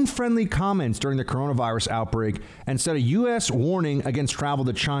making unfriendly comments during the coronavirus outbreak and said a U.S. warning against travel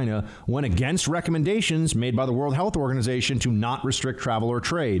to China went against recommendations made by the World Health Organization to not restrict travel or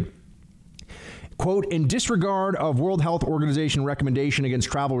trade. Quote, in disregard of World Health Organization recommendation against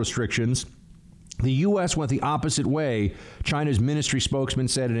travel restrictions, the U.S. went the opposite way, China's ministry spokesman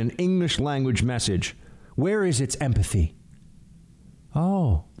said in an English language message. Where is its empathy?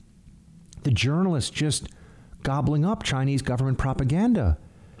 Oh, the journalists just gobbling up Chinese government propaganda.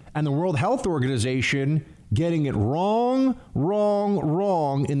 And the World Health Organization getting it wrong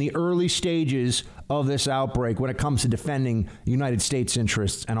in the early stages of this outbreak when it comes to defending the United States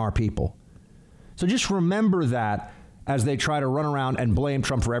interests and our people. So just remember that as they try to run around and blame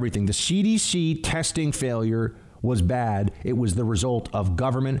Trump for everything. The CDC testing failure was bad. It was the result of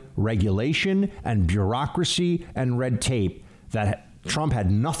government regulation and bureaucracy and red tape that Trump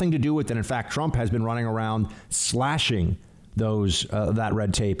had nothing to do with. And in fact, Trump has been running around slashing that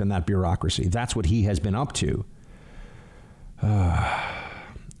red tape and that bureaucracy. That's what he has been up to.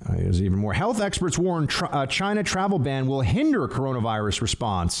 There's even more. Health experts warn China travel ban will hinder coronavirus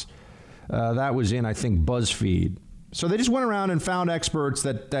response. That was in, I think, BuzzFeed. So they just went around and found experts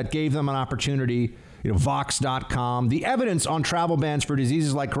that gave them an opportunity. Vox.com. The evidence on travel bans for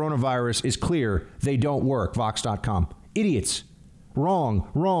diseases like coronavirus is clear. They don't work. Vox.com. Idiots.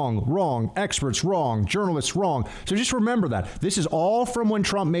 Wrong. Experts wrong. Journalists wrong. So just remember that. This is all from when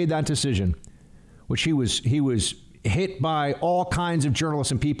Trump made that decision, which he was hit by all kinds of journalists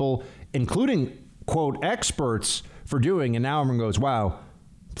and people, including, quote, experts for doing. And now everyone goes, wow,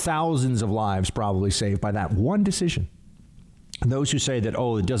 thousands of lives probably saved by that one decision. Those who say that,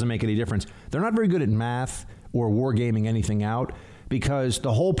 oh, it doesn't make any difference, they're not very good at math or wargaming anything out, because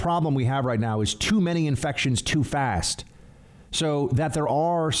the whole problem we have right now is too many infections too fast. So that there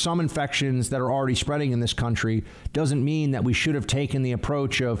are some infections that are already spreading in this country doesn't mean that we should have taken the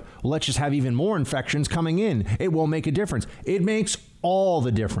approach of, well, let's just have even more infections coming in. It won't make a difference. It makes all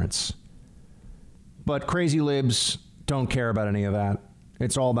the difference. But crazy libs don't care about any of that.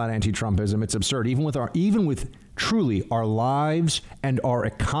 It's all about anti-Trumpism. It's absurd. Even with truly our lives and our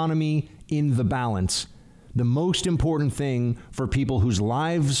economy in the balance, the most important thing for people whose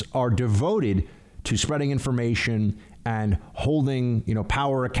lives are devoted to spreading information and holding,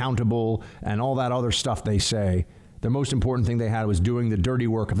 power accountable and all that other stuff they say, the most important thing they had was doing the dirty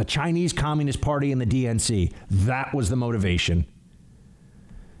work of the Chinese Communist Party and the DNC. That was the motivation.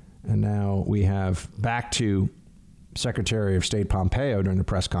 And now we have back to Secretary of State Pompeo during the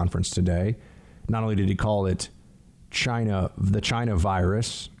press conference today. Not only did he call it the China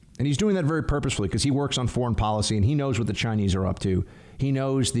virus, and he's doing that very purposefully because he works on foreign policy and he knows what the Chinese are up to. He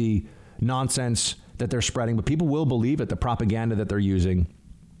knows the nonsense that they're spreading, but people will believe it, the propaganda that they're using.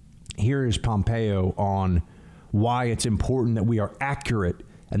 Here is Pompeo on why it's important that we are accurate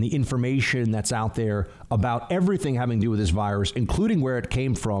and the information that's out there about everything having to do with this virus, including where it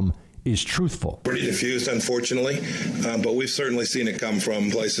came from, is truthful. Pretty diffused, unfortunately, but we've certainly seen it come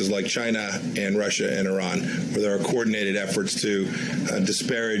from places like China and Russia and Iran, where there are coordinated efforts to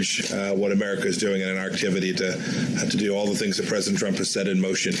disparage what America is doing in an activity to do all the things that President Trump has set in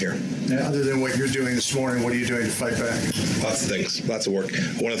motion here. Now, other than what you're doing this morning, what are you doing to fight back? Lots of things, lots of work.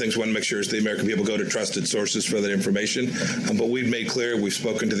 One of the things we want to make sure is the American people go to trusted sources for that information. But we've made clear, we've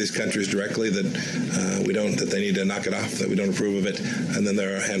spoken to these countries directly that that they need to knock it off, that we don't approve of it. And then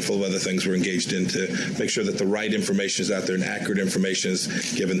there are a handful of other things we're engaged in to make sure that the right information is out there and accurate information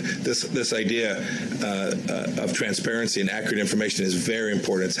is given. This idea of transparency and accurate information is very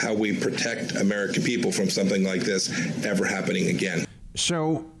important. It's how we protect American people from something like this ever happening again.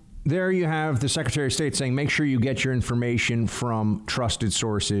 So there you have the Secretary of State saying, make sure you get your information from trusted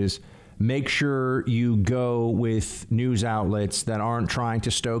sources. make sure you go with news outlets that aren't trying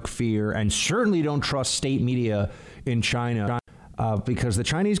to stoke fear, and certainly don't trust state media in China. Because the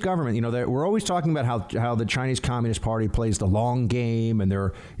Chinese government, we're always talking about how the Chinese Communist Party plays the long game, and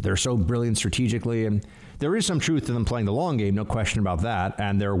they're so brilliant strategically, and there is some truth to them playing the long game, no question about that,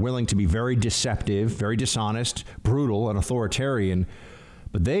 and they're willing to be very deceptive, very dishonest, brutal, and authoritarian.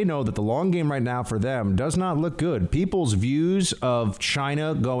 But they know that the long game right now for them does not look good. People's views of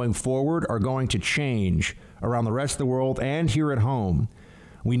China going forward are going to change around the rest of the world and here at home.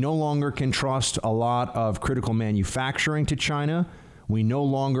 We no longer can trust a lot of critical manufacturing to China. We no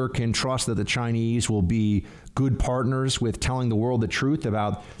longer can trust that the Chinese will be good partners with telling the world the truth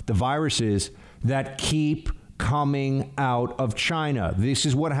about the viruses that keep coming out of China. This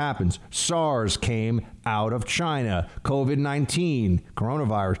is what happens. SARS came out of China. COVID-19,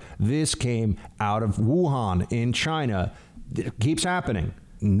 coronavirus, this came out of Wuhan in China. It keeps happening.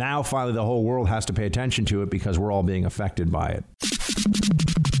 Now, finally, the whole world has to pay attention to it because we're all being affected by it.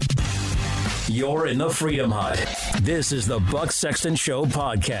 You're in the Freedom Hut. This is the Buck Sexton Show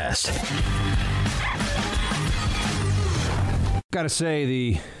podcast. Got to say,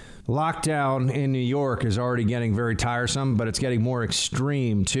 the lockdown in New York is already getting very tiresome, but it's getting more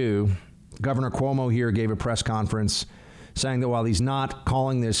extreme, too. Governor Cuomo here gave a press conference saying that while he's not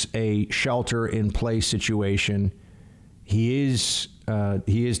calling this a shelter-in-place situation, he is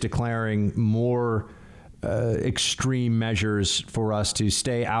declaring more extreme measures for us to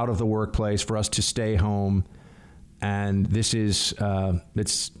stay out of the workplace, for us to stay home. And this is,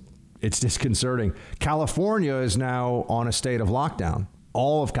 it's disconcerting. California is now on a state of lockdown.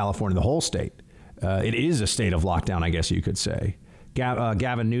 All of California, the whole state. It is a state of lockdown, I guess you could say.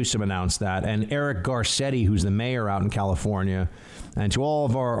 Gavin Newsom announced that. And Eric Garcetti, who's the mayor out in California, and to all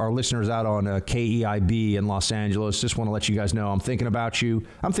of our listeners out on KEIB in Los Angeles, just want to let you guys know I'm thinking about you.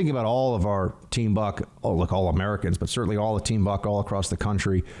 I'm thinking about all of our Team Buck, all Americans, but certainly all the Team Buck all across the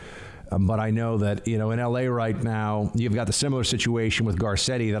country. But I know that, in L.A. right now, you've got the similar situation with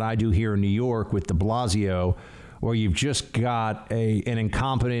Garcetti that I do here in New York with de Blasio, where you've just got an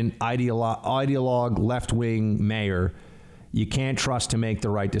incompetent ideologue left-wing mayor. You can't trust to make the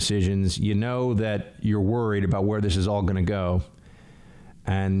right decisions. You know that you're worried about where this is all going to go.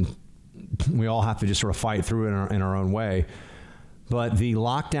 And we all have to just sort of fight through it in our own way. But the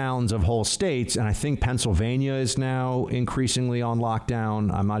lockdowns of whole states, and I think Pennsylvania is now increasingly on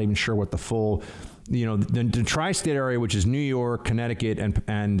lockdown. I'm not even sure what the full, the tri-state area, which is New York, Connecticut,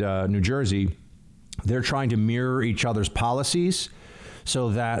 and New Jersey, they're trying to mirror each other's policies so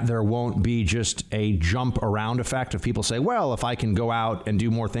that there won't be just a jump around effect of people say, well, if I can go out and do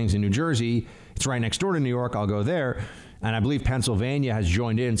more things in New Jersey, it's right next door to New York, I'll go there. And I believe Pennsylvania has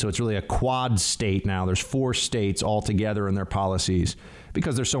joined in, so it's really a quad state now. There's 4 states all together in their policies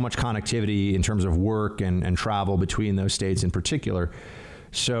because there's so much connectivity in terms of work and travel between those states in particular.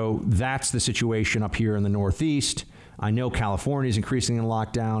 So that's the situation up here in the Northeast. I know California is increasing in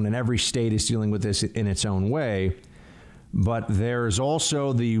lockdown, and every state is dealing with this in its own way. But there's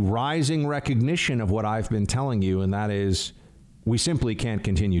also the rising recognition of what I've been telling you, and that is we simply can't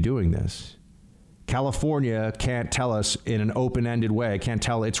continue doing this. California can't tell us in an open-ended way, can't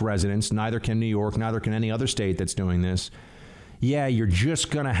tell its residents, neither can New York, neither can any other state that's doing this. Yeah, you're just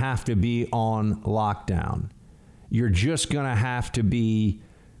going to have to be on lockdown. You're just going to have to be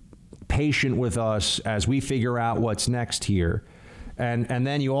patient with us as we figure out what's next here. And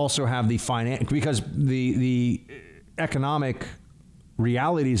then you also have the because the economic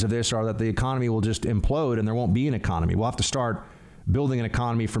realities of this are that the economy will just implode and there won't be an economy. We'll have to start building an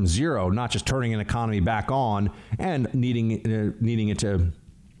economy from zero, not just turning an economy back on and needing it to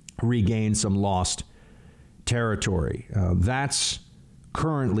regain some lost territory. That's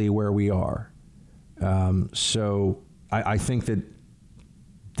currently where we are. So I think that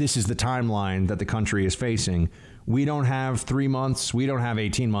this is the timeline that the country is facing. We don't have 3 months. We don't have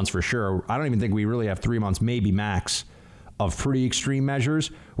 18 months for sure. I don't even think we really have 3 months, maybe max, of pretty extreme measures.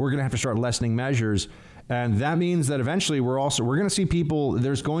 We're going to have to start lessening measures. And that means that eventually we're going to see people,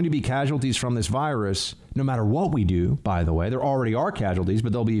 there's going to be casualties from this virus, no matter what we do, by the way. There already are casualties,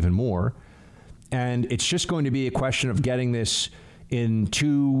 but there'll be even more. And it's just going to be a question of getting this in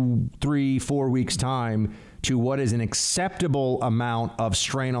 2, 3, 4 weeks' time to what is an acceptable amount of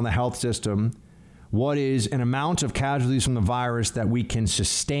strain on the health system, what is an amount of casualties from the virus that we can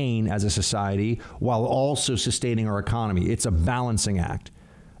sustain as a society while also sustaining our economy. It's a balancing act.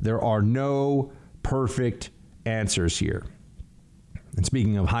 There are no perfect answers here. And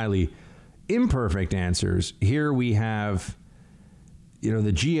speaking of highly imperfect answers, here we have, the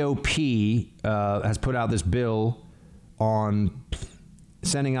GOP has put out this bill on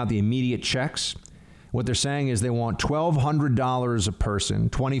sending out the immediate checks. What they're saying is they want $1,200 a person,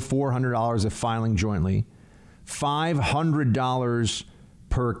 $2,400 if filing jointly, $500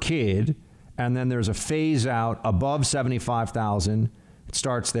 per kid, and then there's a phase out above $75,000. It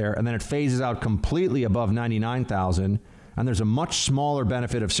starts there, and then it phases out completely above $99,000, and there's a much smaller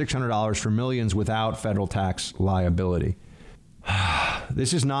benefit of $600 for millions without federal tax liability.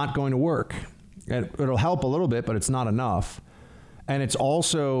 This is not going to work. It'll help a little bit, but it's not enough. And it's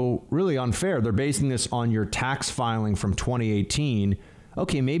also really unfair. They're basing this on your tax filing from 2018.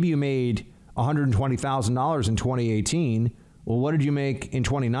 Okay, maybe you made $120,000 in 2018. Well, what did you make in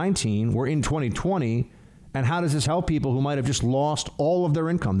 2019? We're in 2020. And how does this help people who might have just lost all of their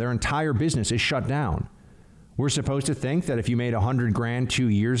income? Their entire business is shut down. We're supposed to think that if you made $100,000 2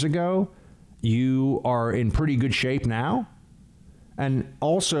 years ago, you are in pretty good shape now. And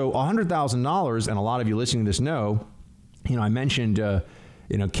also $100,000, and a lot of you listening to this know, I mentioned,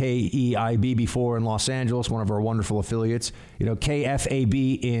 KEIB before in Los Angeles, one of our wonderful affiliates,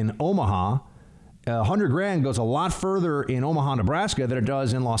 KFAB in Omaha. $100,000 goes a lot further in Omaha, Nebraska than it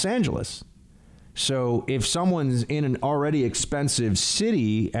does in Los Angeles. So if someone's in an already expensive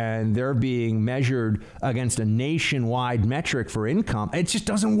city and they're being measured against a nationwide metric for income, it just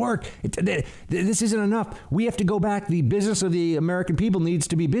doesn't work. This isn't enough. We have to go back. The business of the American people needs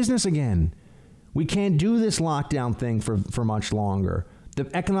to be business again. We can't do this lockdown thing for much longer. The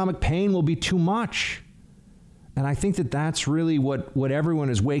economic pain will be too much. And I think that that's really what everyone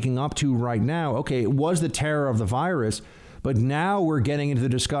is waking up to right now. Okay, it was the terror of the virus, but now we're getting into the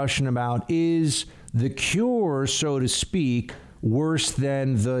discussion about, is the cure, so to speak, worse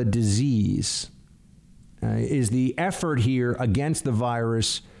than the disease? Is the effort here against the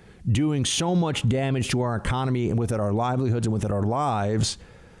virus doing so much damage to our economy and with our livelihoods and with our lives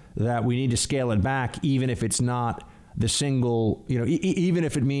that we need to scale it back, even if it's not the single, even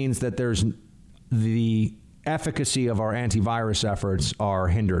if it means that there's the efficacy of our antivirus efforts are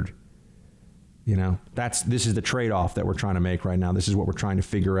hindered? This is the trade-off that we're trying to make right now. This is what we're trying to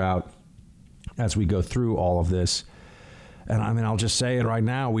figure out as we go through all of this. And I'll just say it right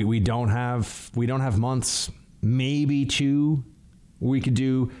now. We don't have months, maybe 2 we could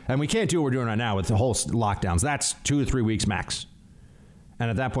do, and we can't do what we're doing right now with the whole lockdowns. That's 2 to 3 weeks max. And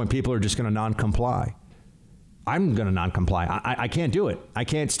at that point, people are just going to non-comply. I'm going to non-comply. I can't do it. I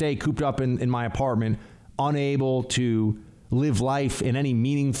can't stay cooped up in my apartment, unable to live life in any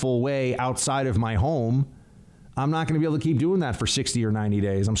meaningful way outside of my home. I'm not going to be able to keep doing that for 60 or 90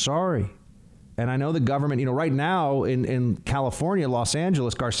 days. I'm sorry. And I know the government, right now in California, Los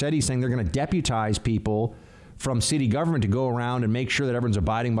Angeles, Garcetti's saying they're going to deputize people from city government to go around and make sure that everyone's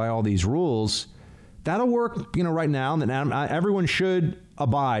abiding by all these rules. That'll work, right now. And everyone should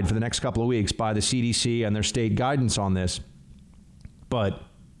abide for the next couple of weeks by the CDC and their state guidance on this. But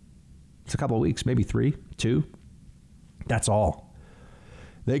it's a couple of weeks, maybe 3, 2. That's all.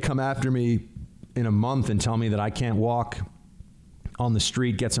 They come after me in a month and tell me that I can't walk on the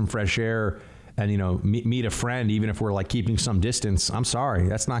street, get some fresh air, and, meet a friend, even if we're keeping some distance. I'm sorry.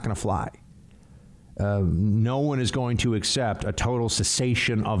 That's not going to fly. No one is going to accept a total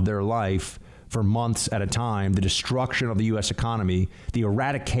cessation of their life for months at a time, the destruction of the U.S. economy, the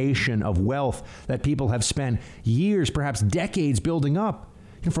eradication of wealth that people have spent years, perhaps decades building up.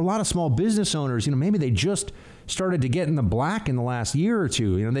 For a lot of small business owners, maybe they just started to get in the black in the last year or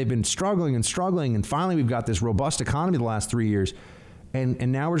two. They've been struggling, and finally we've got this robust economy the last 3 years.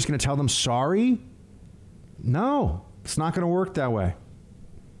 And now we're just going to tell them sorry? No, it's not going to work that way.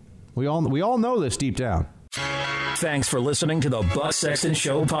 We all know this deep down. Thanks for listening to the Buck Sexton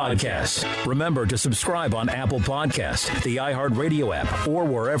Show podcast. Remember to subscribe on Apple Podcasts, the iHeartRadio app, or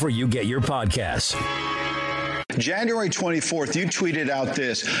wherever you get your podcasts. January 24th, you tweeted out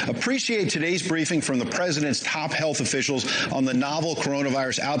this: appreciate today's briefing from the president's top health officials on the novel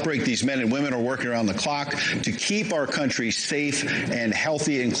coronavirus outbreak. These men and women are working around the clock to keep our country safe and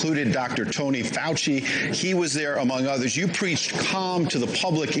healthy. It included Dr. Tony Fauci. He was there, among others. You preached calm to the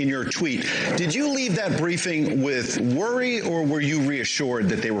public in your tweet. Did you leave that briefing with worry, or were you reassured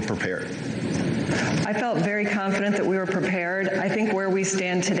that they were prepared? I felt very confident that we were prepared. I think where we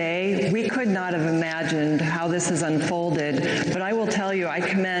stand today, we could not have imagined how this has unfolded. But I will tell you, I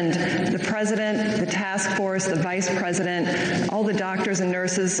commend the president, the task force, the vice president, all the doctors and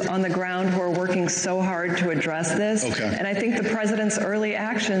nurses on the ground who are working so hard to address this. Okay. And I think the president's early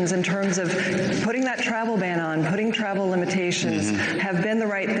actions in terms of putting that travel ban on, putting travel limitations, have been the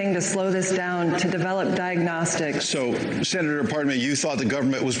right thing to slow this down, to develop diagnostics. So, Senator, pardon me, you thought the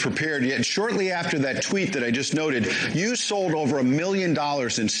government was prepared, yet shortly after that that tweet that I just noted, you sold over $1 million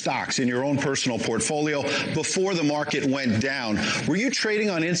in stocks in your own personal portfolio before the market went down. Were you trading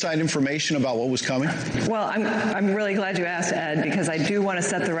on inside information about what was coming? Well, I'm really glad you asked, Ed, because I do want to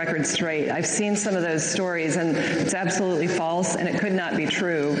set the record straight. I've seen some of those stories, and it's absolutely false, and it could not be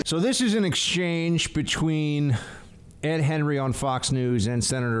true. So this is an exchange between Ed Henry on Fox News and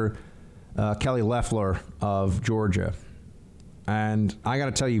Senator Kelly Loeffler of Georgia. And I got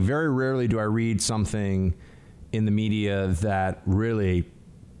to tell you, very rarely do I read something in the media that really,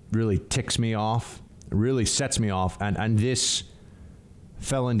 really ticks me off, really sets me off. And this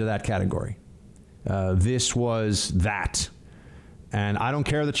fell into that category. This was that. And I don't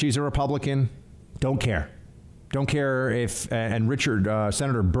care that she's a Republican. Don't care. Don't care if, and Richard,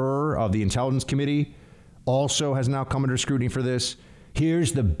 Senator Burr of the Intelligence Committee also has now come under scrutiny for this.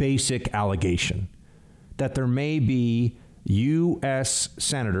 Here's the basic allegation, that there may be U.S.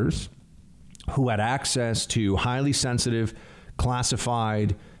 senators who had access to highly sensitive,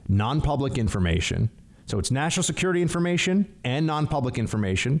 classified, non-public information. So it's national security information and non-public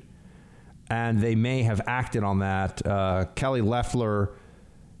information, and they may have acted on that. Kelly Loeffler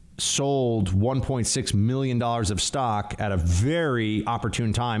sold $1.6 million of stock at a very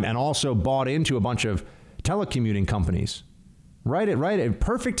opportune time and also bought into a bunch of telecommuting companies. Right at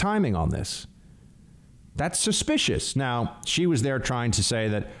perfect timing on this. That's suspicious. Now, she was there trying to say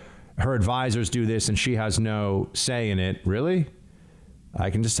that her advisors do this and she has no say in it. Really? I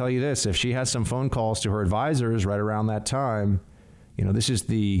can just tell you this. If she has some phone calls to her advisors right around that time, this is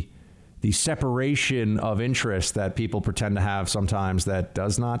the separation of interest that people pretend to have sometimes that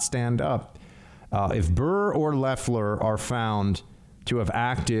does not stand up. If Burr or Loeffler are found to have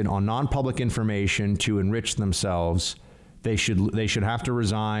acted on non-public information to enrich themselves, they should have to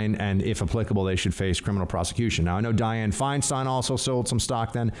resign, and if applicable, they should face criminal prosecution. Now, I know Dianne Feinstein also sold some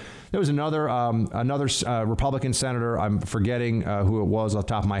stock then. There was another Republican senator, I'm forgetting who it was off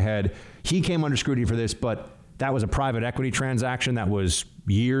the top of my head. He came under scrutiny for this, but that was a private equity transaction that was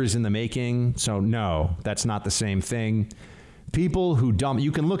years in the making. So no, that's not the same thing. People who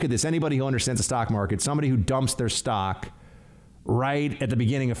you can look at this, anybody who understands the stock market, somebody who dumps their stock right at the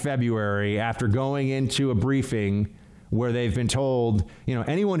beginning of February after going into a briefing where they've been told,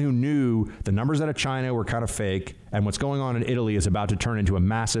 anyone who knew the numbers out of China were kind of fake and what's going on in Italy is about to turn into a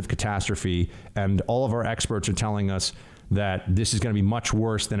massive catastrophe. And all of our experts are telling us that this is going to be much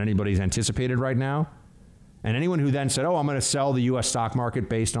worse than anybody's anticipated right now. And anyone who then said, I'm going to sell the U.S. stock market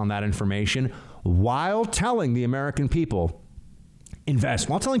based on that information, while telling the American people, invest.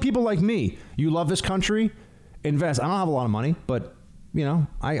 While telling people like me, you love this country, invest. I don't have a lot of money, but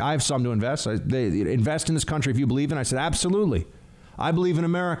I have some to invest. They invest in this country if you believe in it. I said, absolutely. I believe in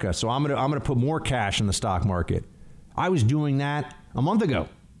America, so I'm going to put more cash in the stock market. I was doing that a month ago.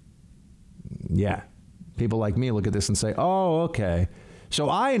 Yeah. People like me look at this and say, oh, okay. So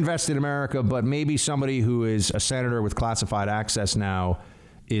I invested in America, but maybe somebody who is a senator with classified access now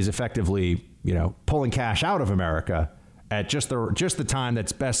is effectively, pulling cash out of America at just the time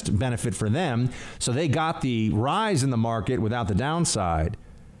that's best benefit for them. So they got the rise in the market without the downside.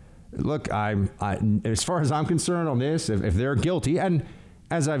 Look, as far as I'm concerned on this, if they're guilty, and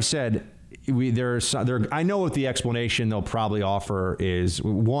as I've said, I know what the explanation they'll probably offer is.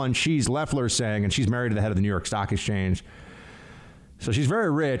 One, Loeffler saying, and she's married to the head of the New York Stock Exchange, so she's very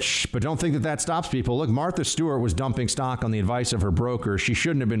rich, but don't think that stops people. Look, Martha Stewart was dumping stock on the advice of her broker. She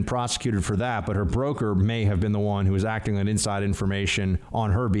shouldn't have been prosecuted for that, but her broker may have been the one who was acting on inside information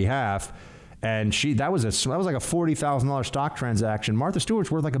on her behalf. And that was like a $40,000 stock transaction. Martha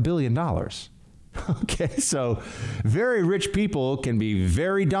Stewart's worth like $1 billion. Okay, so very rich people can be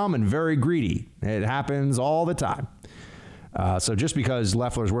very dumb and very greedy. It happens all the time. So just because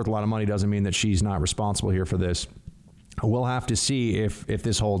Loeffler's worth a lot of money doesn't mean that she's not responsible here for this. We'll have to see if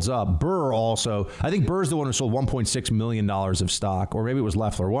this holds up. Burr also, I think Burr's the one who sold $1.6 million of stock, or maybe it was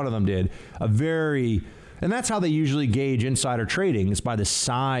Loeffler. One of them did. And that's how they usually gauge insider trading, is by the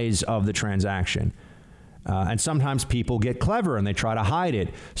size of the transaction. And sometimes people get clever and they try to hide it.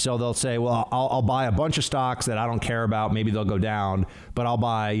 So they'll say, well, I'll buy a bunch of stocks that I don't care about. Maybe they'll go down, but I'll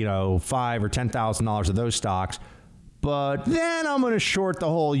buy, $5,000 or $10,000 of those stocks. But then I'm going to short the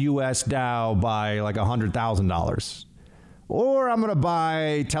whole U.S. Dow by like $100,000. Or I'm going to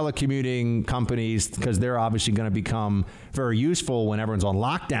buy telecommuting companies because they're obviously going to become very useful when everyone's on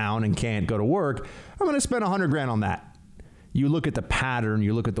lockdown and can't go to work. I'm going to spend $100,000 on that. You look at the pattern,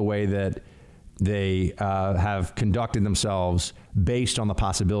 you look at the way that they have conducted themselves based on the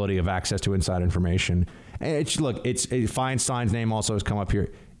possibility of access to inside information. And Feinstein's name also has come up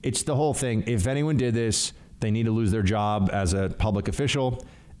here. It's the whole thing. If anyone did this, they need to lose their job as a public official.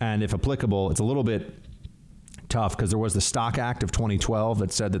 And if applicable, it's a little bit tough because there was the Stock Act of 2012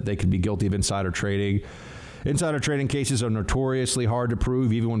 that said that they could be guilty of insider trading. Insider trading cases are notoriously hard to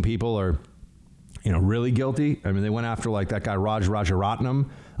prove, even when people are, really guilty. I mean, they went after like that guy Raj Rajaratnam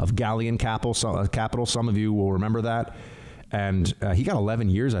of Galleon Capital. Some of you will remember that. And he got 11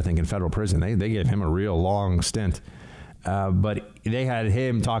 years, I think, in federal prison. They gave him a real long stint. But they had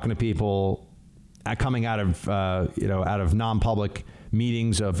him talking to people coming out of non-public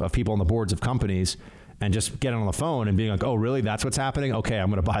meetings of people on the boards of companies and just getting on the phone and being like, oh, really? That's what's happening? Okay, I'm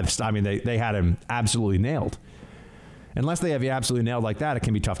going to buy this. I mean, they had him absolutely nailed. Unless they have you absolutely nailed like that, it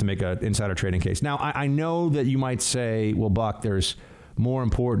can be tough to make an insider trading case. Now, I know that you might say, well, Buck, there's more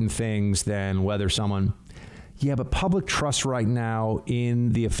important things than whether someone... Yeah, but public trust right now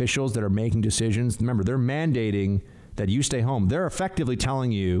in the officials that are making decisions, remember, they're mandating that you stay home. They're effectively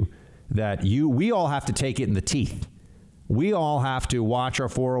telling you that we all have to take it in the teeth. We all have to watch our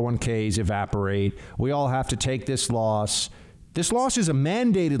 401ks evaporate. We all have to take this loss. This loss is a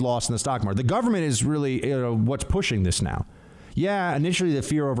mandated loss in the stock market. The government is really what's pushing this now. Yeah, initially the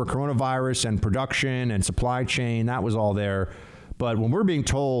fear over coronavirus and production and supply chain, that was all there. But when we're being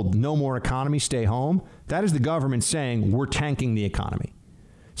told no more economy, stay home, that is the government saying we're tanking the economy.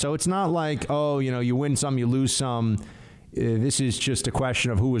 So it's not like, you win some, you lose some. This is just a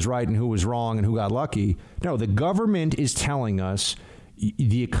question of who was right and who was wrong and who got lucky. No, the government is telling us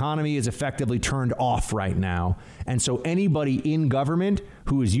the economy is effectively turned off right now. And so anybody in government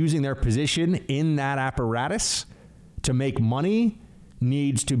who is using their position in that apparatus to make money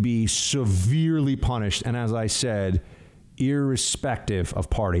needs to be severely punished. And as I said, irrespective of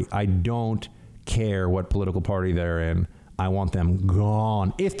party, I don't care what political party they're in. I want them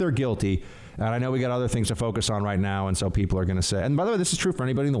gone if they're guilty. And I know we got other things to focus on right now. And so people are going to say, and by the way, this is true for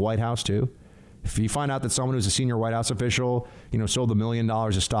anybody in the White House, too. If you find out that someone who's a senior White House official, sold $1 million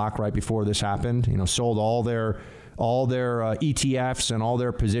of stock right before this happened, sold all their ETFs and all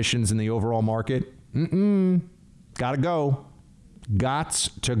their positions in the overall market, gotta go.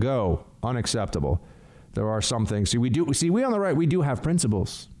 Gots to go. Unacceptable. There are some things. We on the right, we do have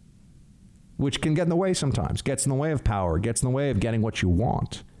principles, which can get in the way sometimes, gets in the way of power, gets in the way of getting what you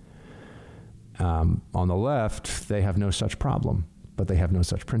want. On the left, they have no such problem, but they have no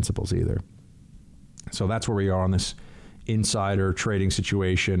such principles either. So that's where we are on this insider trading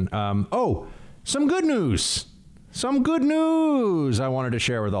situation. Some good news. Some good news I wanted to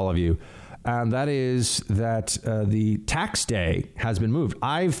share with all of you. And that is that the tax day has been moved.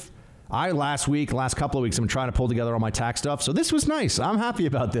 last couple of weeks, I've been trying to pull together all my tax stuff. So this was nice. I'm happy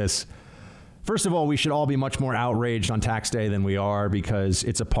about this. First of all, we should all be much more outraged on tax day than we are, because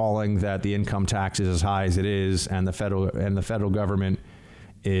it's appalling that the income tax is as high as it is, and the federal government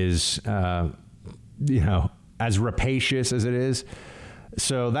is, as rapacious as it is.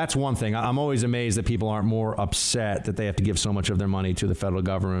 So that's one thing. I'm always amazed that people aren't more upset that they have to give so much of their money to the federal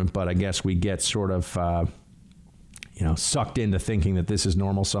government. But I guess we get sort of, sucked into thinking that this is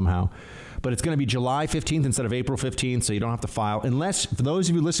normal somehow. But it's going to be July 15th instead of April 15th, so you don't have to file. Unless, for those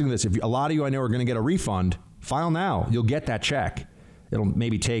of you listening to this, a lot of you I know are going to get a refund, file now. You'll get that check. It'll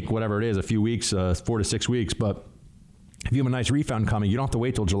maybe take whatever it is, a few weeks, 4 to 6 weeks. But if you have a nice refund coming, you don't have to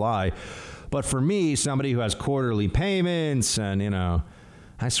wait till July. But for me, somebody who has quarterly payments and,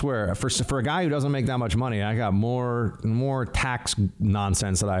 I swear, for a guy who doesn't make that much money, I got more tax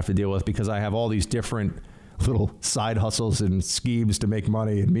nonsense that I have to deal with because I have all these different little side hustles and schemes to make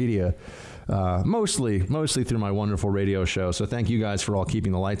money in media, mostly through my wonderful radio show. So thank you guys for all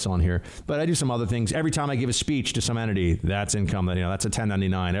keeping the lights on here. But I do some other things. Every time I give a speech to some entity, that's income. That's a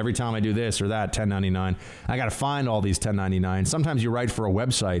 1099. Every time I do this or that, 1099. I got to find all these 1099. Sometimes you write for a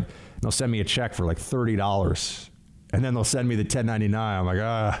website, and they'll send me a check for like $30, and then they'll send me the 1099. I'm like,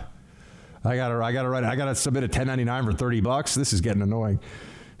 I gotta submit a 1099 for $30. This is getting annoying.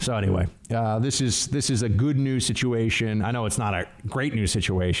 So anyway, this is a good news situation. I know it's not a great news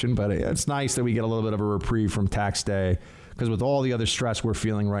situation, but it's nice that we get a little bit of a reprieve from tax day, because with all the other stress we're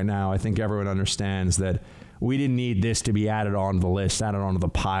feeling right now, I think everyone understands that we didn't need this to be added on the list, added onto the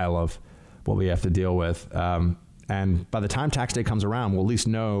pile of what we have to deal with. And by the time tax day comes around, we'll at least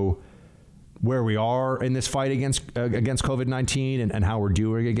know where we are in this fight against COVID-19 and how we're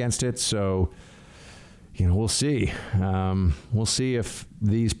doing against it. So, we'll see. We'll see if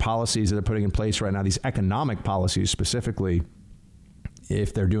these policies that they're putting in place right now, these economic policies specifically,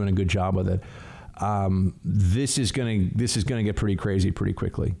 if they're doing a good job with it. This is going to get pretty crazy pretty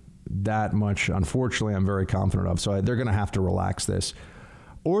quickly. That much, unfortunately, I'm very confident of. So they're going to have to relax this.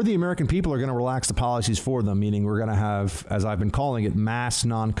 Or the American people are going to relax the policies for them, meaning we're going to have, as I've been calling it, mass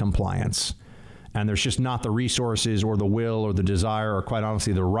noncompliance. And there's just not the resources or the will or the desire or, quite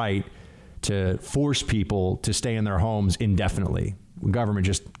honestly, the right to force people to stay in their homes indefinitely. Government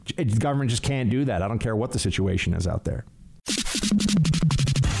just can't do that. I don't care what the situation is out there.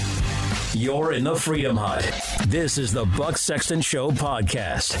 You're in the Freedom Hut. This is the Buck Sexton Show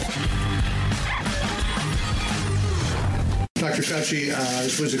podcast. Dr. Fauci,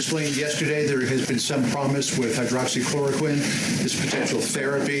 as was explained yesterday, there has been some promise with hydroxychloroquine, this potential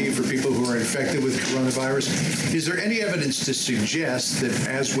therapy for people who are infected with coronavirus. Is there any evidence to suggest that,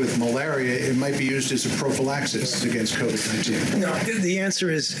 as with malaria, it might be used as a prophylaxis against COVID-19? No, the answer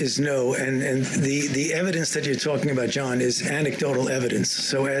is no. And the evidence that you're talking about, John, is anecdotal evidence.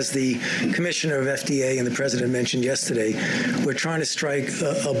 So as the commissioner of FDA and the president mentioned yesterday, we're trying to strike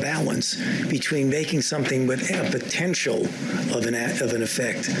a balance between making something with a potential of an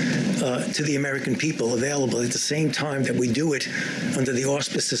effect to the American people available at the same time that we do it under the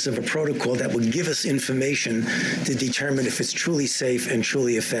auspices of a protocol that will give us information to determine if it's truly safe and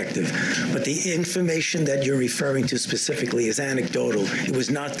truly effective. But the information that you're referring to specifically is anecdotal. It was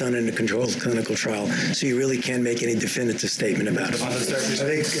not done in a controlled clinical trial, so you really can't make any definitive statement about it. I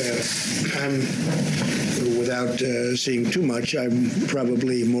think I'm, without seeing too much, I'm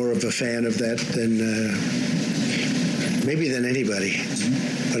probably more of a fan of that than maybe than anybody,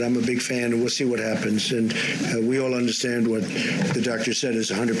 but I'm a big fan, and we'll see what happens. And we all understand what the doctor said is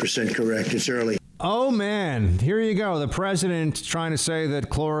 100% correct. It's early. Oh, man. Here you go. The president trying to say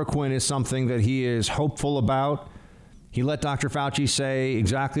that chloroquine is something that he is hopeful about. He let Dr. Fauci say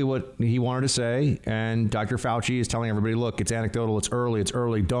exactly what he wanted to say, and Dr. Fauci is telling everybody, look, it's anecdotal, it's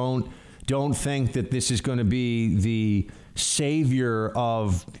early. Don't think that this is going to be the savior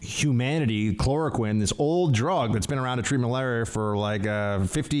of humanity, chloroquine, this old drug that's been around to treat malaria for like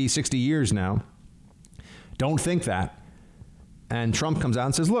 50, 60 years now. Don't think that. And Trump comes out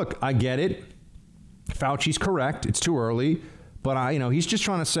and says, look, I get it. Fauci's correct. It's too early. But, he's just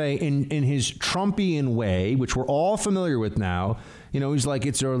trying to say in his Trumpian way, which we're all familiar with now, he's like,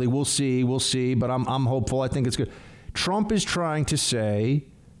 it's early. We'll see. But I'm hopeful. I think it's good. Trump is trying to say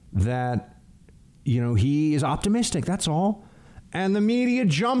that he is optimistic. That's all. And the media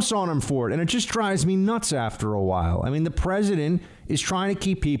jumps on him for it. And it just drives me nuts after a while. I mean, the president is trying to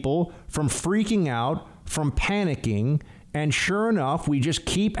keep people from freaking out, from panicking. And sure enough, we just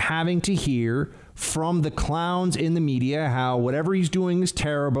keep having to hear from the clowns in the media how whatever he's doing is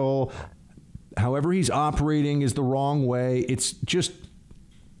terrible. However he's operating is the wrong way. It's just...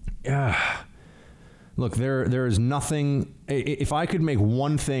 Look, there is nothing. If I could make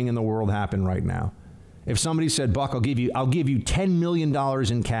one thing in the world happen right now, if somebody said, Buck, I'll give you $10 million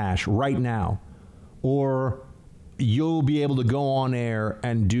in cash right now, or you'll be able to go on air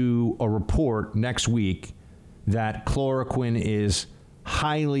and do a report next week that chloroquine is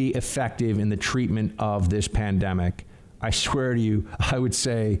highly effective in the treatment of this pandemic, I swear to you, I would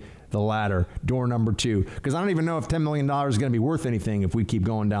say the latter, door number 2, because I don't even know if $10 million is going to be worth anything if we keep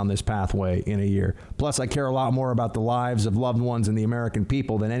going down this pathway in a year. Plus, I care a lot more about the lives of loved ones and the American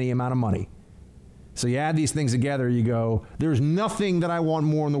people than any amount of money. So you add these things together, you go, there's nothing that I want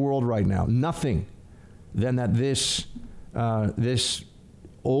more in the world right now, nothing, than that this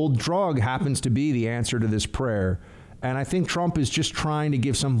old drug happens to be the answer to this prayer. And I think Trump is just trying to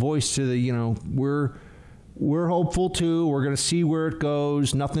give some voice to the, we're hopeful too. We're going to see where it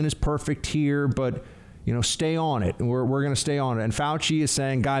goes. Nothing is perfect here, but stay on it. We're going to stay on it. And Fauci is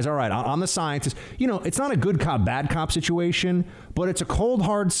saying, guys, all right, I'm the scientist. it's not a good cop, bad cop situation, but it's a cold,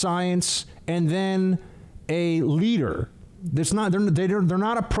 hard science. And then a leader that's not, they're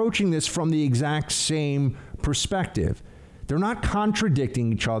not approaching this from the exact same perspective. They're not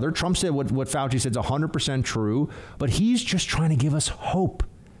contradicting each other. Trump said what Fauci said is 100% true, but he's just trying to give us hope.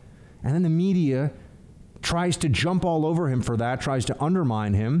 And then the media tries to jump all over him for that, tries to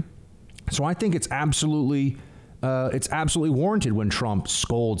undermine him. So I think it's absolutely warranted when Trump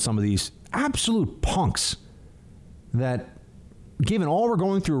scolds some of these absolute punks that, given all we're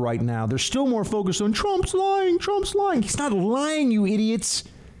going through right now, they're still more focused on Trump's lying. He's not lying, you idiots.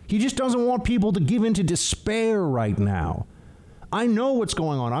 He just doesn't want people to give in to despair right now. I know what's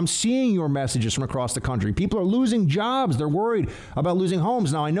going on. I'm seeing your messages from across the country. People are losing jobs. They're worried about losing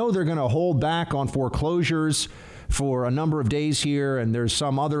homes. Now, I know they're going to hold back on foreclosures for a number of days here, and there's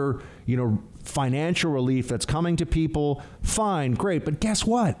some other, financial relief that's coming to people. Fine, great. But guess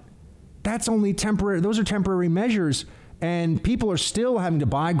what? That's only temporary. Those are temporary measures. And people are still having to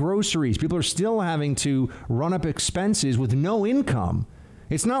buy groceries. People are still having to run up expenses with no income.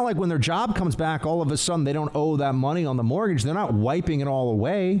 It's not like when their job comes back, all of a sudden they don't owe that money on the mortgage. They're not wiping it all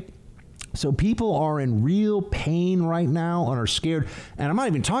away. So people are in real pain right now and are scared. And I'm not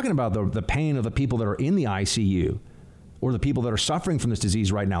even talking about the pain of the people that are in the ICU or the people that are suffering from this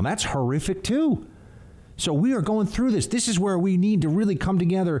disease right now. That's horrific too. So we are going through this. This is where we need to really come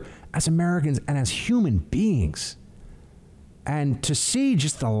together as Americans and as human beings. And to see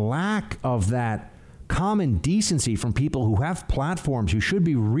just the lack of that common decency from people who have platforms, who should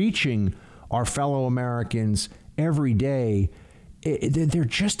be reaching our fellow Americans every day, they're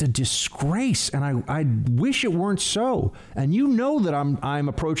just a disgrace. And I wish it weren't so. And you know that I'm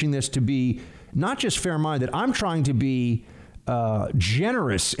approaching this to be not just fair-minded. I'm trying to be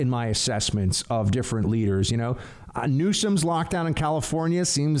generous in my assessments of different leaders. Newsom's lockdown in California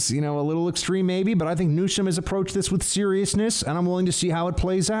seems, a little extreme maybe, but I think Newsom has approached this with seriousness, and I'm willing to see how it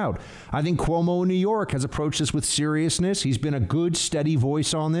plays out. I think Cuomo in New York has approached this with seriousness. He's been a good, steady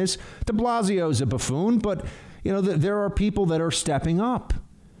voice on this. De Blasio's a buffoon, but, there are people that are stepping up.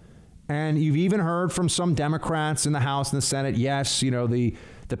 And you've even heard from some Democrats in the House and the Senate, yes,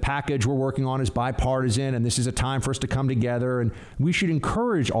 the package we're working on is bipartisan, and this is a time for us to come together, and we should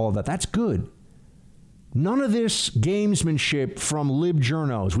encourage all of that. That's good. None of this gamesmanship from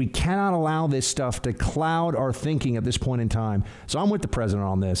LibJournos. We cannot allow this stuff to cloud our thinking at this point in time. So I'm with the president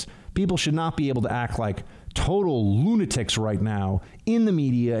on this. People should not be able to act like total lunatics right now in the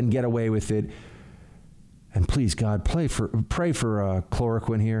media and get away with it. And please, God, pray for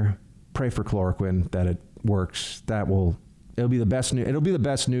chloroquine here. Pray for chloroquine that it works. It'll be the best news. It'll be the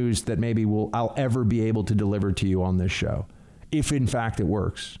best news that maybe I'll ever be able to deliver to you on this show. If in fact it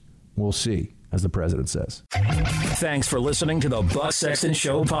works, we'll see, as the president says. Thanks for listening to the Buck Sexton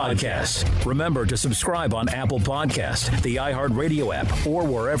Show podcast. Remember to subscribe on Apple Podcast, the iHeartRadio app, or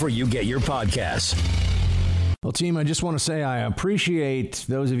wherever you get your podcasts. Well, team, I just want to say I appreciate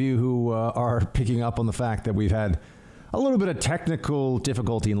those of you who are picking up on the fact that we've had a little bit of technical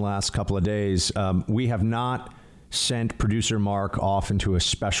difficulty in the last couple of days. We have not sent producer Mark off into a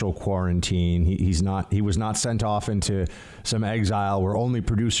special quarantine. He was not sent off into some exile where only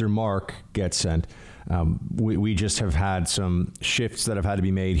producer Mark gets sent. We just have had some shifts that have had to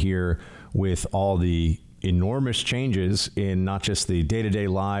be made here with all the enormous changes in not just the day-to-day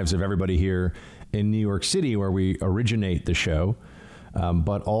lives of everybody here in New York City, where we originate the show,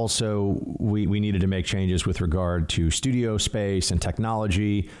 but also we needed to make changes with regard to studio space and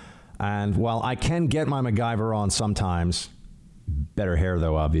technology. And while I can get my MacGyver on sometimes, better hair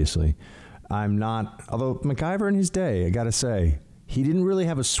though, obviously, I'm not, although MacGyver in his day, I gotta say, he didn't really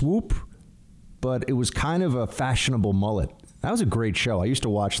have a swoop, but it was kind of a fashionable mullet. That was a great show. I used to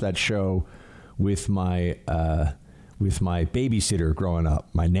watch that show with my babysitter growing up,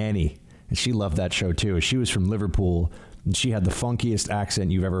 my nanny, and she loved that show too. She was from Liverpool, and she had the funkiest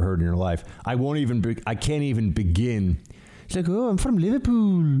accent you've ever heard in your life. I can't even begin. She's like, oh, I'm from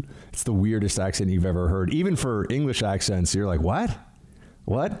Liverpool. It's the weirdest accent you've ever heard. Even for English accents, you're like, what?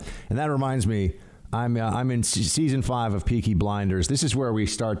 And that reminds me, I'm in season 5 of Peaky Blinders. This is where we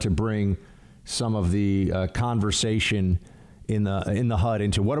start to bring some of the conversation in the HUD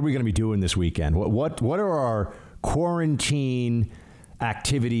into what are we going to be doing this weekend? What are our quarantine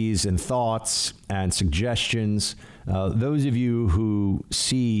activities and thoughts and suggestions? Those of you who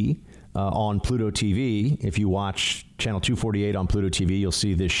see on Pluto TV, if you watch channel 248 on Pluto TV, you'll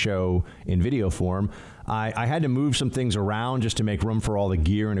see this show in video form. I had to move some things around just to make room for all the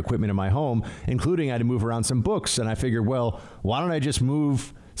gear and equipment in my home, including I had to move around some books. And I figured, well, why don't I just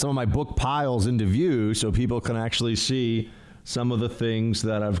move some of my book piles into view so people can actually see some of the things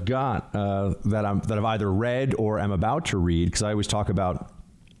that I've got that I've either read or am about to read, because I always talk about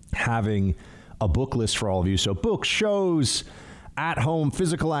having a book list for all of you. So books, shows, at home,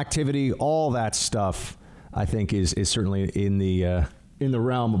 physical activity, all that stuff, I think is certainly in the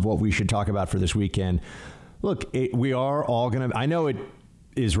realm of what we should talk about for this weekend. Look, we are all going to, I know it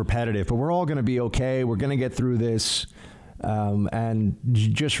is repetitive, but we're all going to be okay. We're going to get through this. And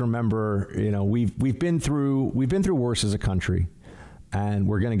just remember, we've been through worse as a country, and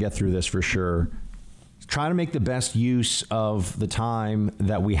we're going to get through this for sure. Try to make the best use of the time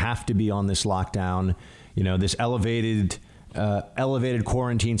that we have to be on this lockdown, this elevated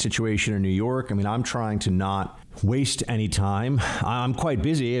quarantine situation in New York. I mean, I'm trying to not waste any time. I'm quite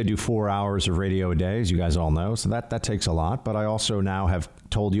busy. I do 4 hours of radio a day, as you guys all know. So that takes a lot. But I also now have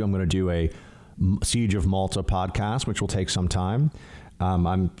told you I'm going to do a Siege of Malta podcast, which will take some time.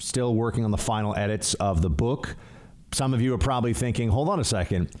 I'm still working on the final edits of the book. Some of you are probably thinking, hold on a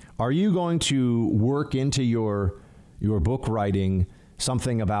second. Are you going to work into your book writing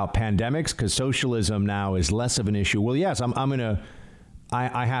something about pandemics? Because socialism now is less of an issue. Well, yes,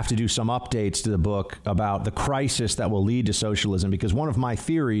 I have to do some updates to the book about the crisis that will lead to socialism, because one of my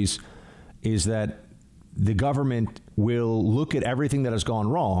theories is that the government will look at everything that has gone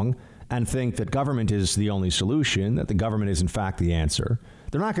wrong and think that government is the only solution, that the government is in fact the answer.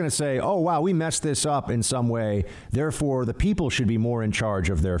 They're not going to say, oh, wow, we messed this up in some way, therefore the people should be more in charge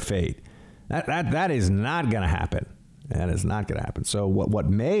of their fate. That is not going to happen. That is not going to happen. So what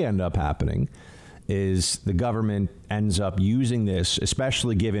may end up happening is the government ends up using this,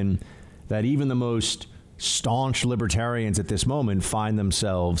 especially given that even the most staunch libertarians at this moment find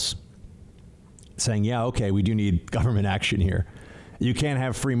themselves saying, yeah, okay, we do need government action here. You can't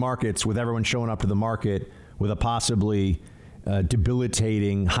have free markets with everyone showing up to the market with a possibly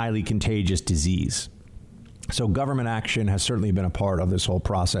debilitating, highly contagious disease. So government action has certainly been a part of this whole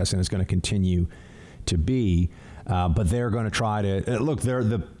process and is going to continue to be. But they're going to try to look. They're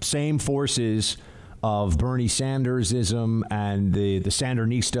the same forces of Bernie Sandersism and the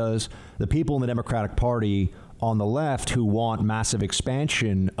Sandernistas, the people in the Democratic Party on the left who want massive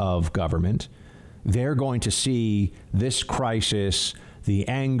expansion of government. They're going to see this crisis, the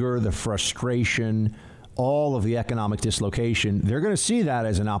anger, the frustration, all of the economic dislocation. They're going to see that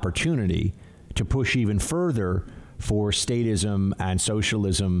as an opportunity to push even further for statism and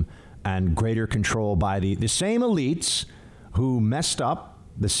socialism and greater control by the same elites who messed up,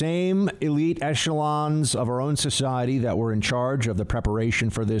 the same elite echelons of our own society that were in charge of the preparation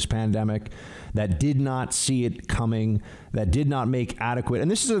for this pandemic, that did not see it coming, that did not make adequate.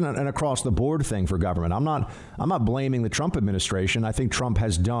 And this is an across the board thing for government. I'm not blaming the Trump administration. I think Trump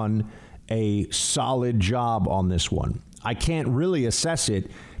has done a solid job on this one. I can't really assess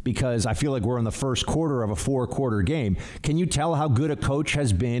it because I feel like we're in the first quarter of a 4-quarter game. Can you tell how good a coach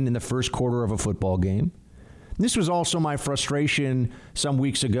has been in the first quarter of a football game? This was also my frustration some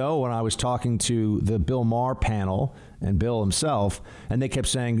weeks ago when I was talking to the Bill Maher panel and Bill himself, and they kept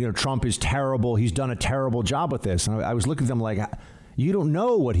saying, Trump is terrible. He's done a terrible job with this. And I was looking at them like, you don't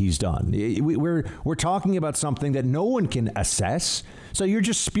know what he's done. We're talking about something that no one can assess. So you're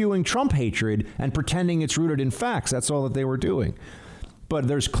just spewing Trump hatred and pretending it's rooted in facts. That's all that they were doing. But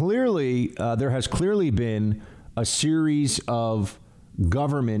there has clearly been a series of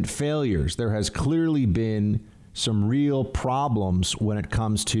government failures. There has clearly been some real problems when it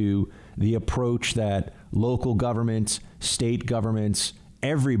comes to the approach that local governments, state governments,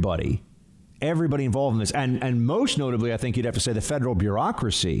 everybody involved in this, and most notably, I think you'd have to say the federal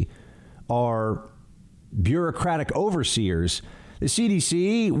bureaucracy are bureaucratic overseers. The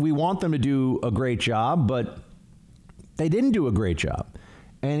CDC, we want them to do a great job, but they didn't do a great job.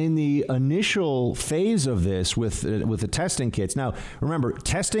 And in the initial phase of this with the testing kits, now, remember,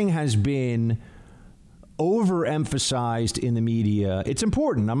 testing has been overemphasized in the media. It's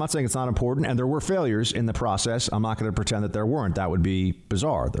important. I'm not saying it's not important. And there were failures in the process. I'm not going to pretend that there weren't. That would be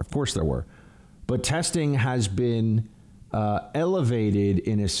bizarre. Of course there were. But testing has been elevated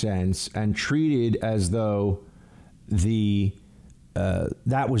in a sense and treated as though that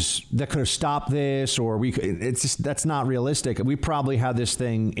could have stopped this, or that's not realistic. We probably had this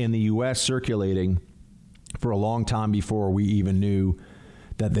thing in the U.S. circulating for a long time before we even knew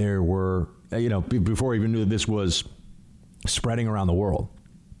that there were, before we even knew that this was spreading around the world.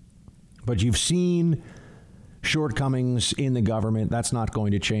 But you've seen shortcomings in the government. That's not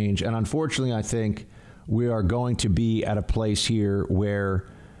going to change. And unfortunately, I think we are going to be at a place here where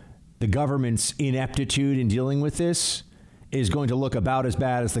the government's ineptitude in dealing with this is going to look about as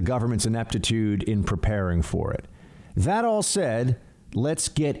bad as the government's ineptitude in preparing for it. That all said, let's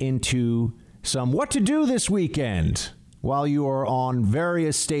get into some what to do this weekend while you are in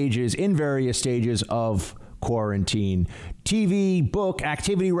various stages of quarantine. TV, book,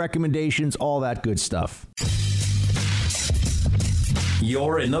 activity recommendations, all that good stuff.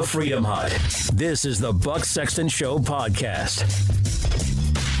 You're in the Freedom Hut. This is the Buck Sexton Show podcast.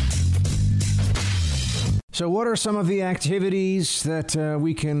 So what are some of the activities that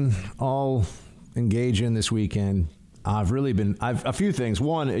we can all engage in this weekend? I've a few things.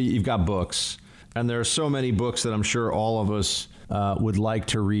 One, you've got books, and there are so many books that I'm sure all of us would like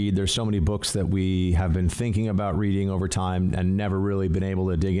to read. There's so many books that we have been thinking about reading over time and never really been able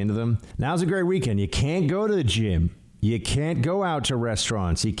to dig into them. Now's a great weekend. You can't go to the gym. You can't go out to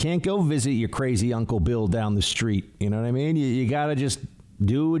restaurants. You can't go visit your crazy Uncle Bill down the street. You know what I mean? You got to just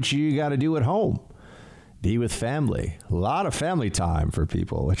do what you got to do at home. Be with family. A lot of family time for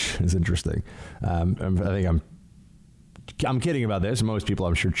people, which is interesting. I think I'm kidding about this. Most people,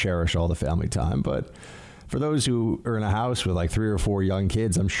 I'm sure, cherish all the family time. But for those who are in a house with like 3 or 4 young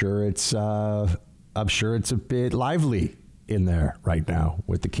kids, I'm sure it's a bit lively in there right now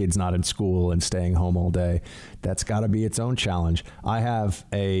with the kids not in school and staying home all day. That's got to be its own challenge. I have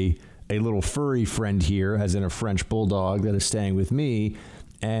a little furry friend here, as in a French bulldog, that is staying with me.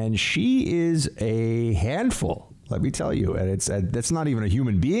 And she is a handful, let me tell you. And that's not even a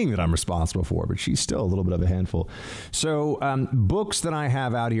human being that I'm responsible for, but she's still a little bit of a handful. So books that I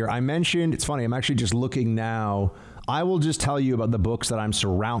have out here, I mentioned, it's funny, I'm actually just looking now. I will just tell you about the books that I'm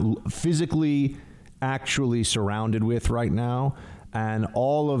physically actually surrounded with right now. And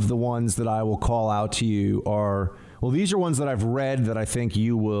all of the ones that I will call out to you are, well, these are ones that I've read that I think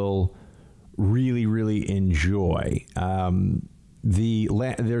you will really, really enjoy.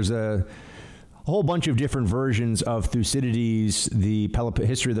 There's a whole bunch of different versions of Thucydides, the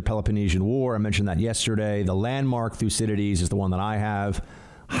history of the Peloponnesian War. I mentioned that yesterday. The Landmark Thucydides is the one that I have.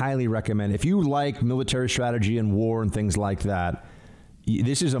 Highly recommend. If you like military strategy and war and things like that,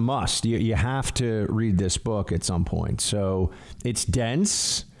 this is a must. You have to read this book at some point. So it's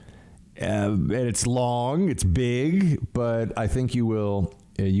dense, and it's long, it's big, but I think you will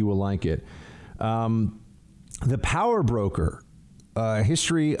like it. The Power Broker,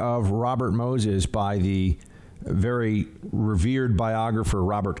 History of Robert Moses by the very revered biographer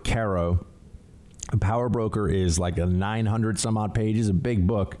Robert Caro. The Power Broker is like a 900 some odd pages, a big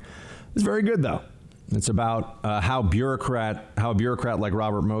book. It's very good though. It's about how a bureaucrat like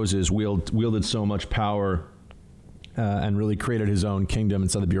Robert Moses wielded so much power and really created his own kingdom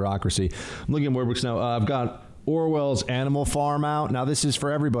instead of the bureaucracy. I'm looking at more books now. I've got Orwell's Animal Farm out. Now this is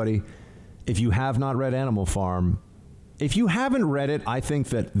for everybody. If you have not read Animal Farm, if you haven't read it, I think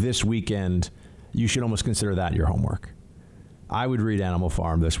that this weekend you should almost consider that your homework. I would read Animal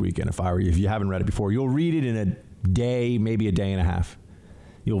Farm this weekend if I were you. If you haven't read it before, you'll read it in a day, maybe a day and a half.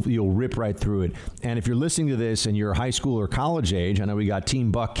 You'll rip right through it. And if you're listening to this and you're high school or college age, I know we got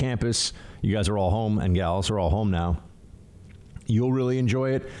Team Buck Campus. You guys are all home, and gals are all home now. You'll really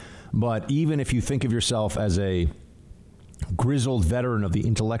enjoy it. But even if you think of yourself as a grizzled veteran of the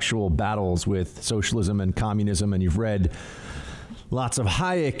intellectual battles with socialism and communism, and you've read lots of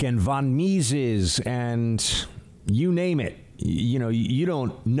Hayek and von Mises and you name it, you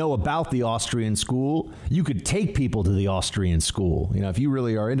don't know about the Austrian school. You could take people to the Austrian school. If you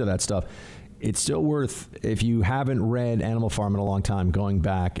really are into that stuff, it's still worth, if you haven't read Animal Farm in a long time, going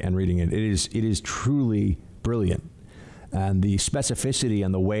back and reading it. It is truly brilliant. And the specificity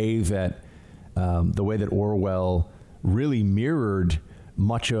and the way that Orwell really mirrored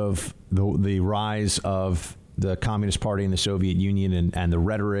much of the rise of the Communist Party in the Soviet Union and the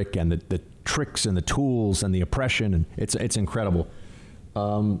rhetoric and the tricks and the tools and the oppression. And it's incredible.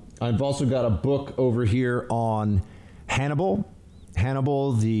 I've also got a book over here on Hannibal,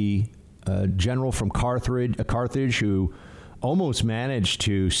 the general from Carthage who almost managed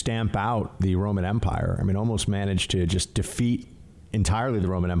to stamp out the Roman Empire. I mean, almost managed to just defeat entirely the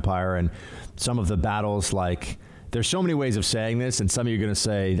Roman Empire. And some of the battles, like, there's so many ways of saying this, and some of you are going to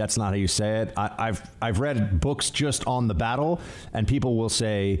say that's not how you say it. I've read books just on the battle, and people will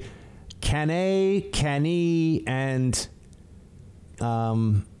say Cannae, Cannae, and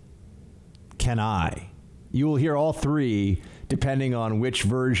Cannae. You will hear all three depending on which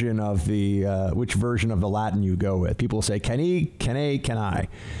version of the Latin you go with. People say Cannae, Cannae, Cannae,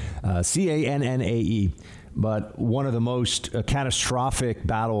 Cannae. But one of the most catastrophic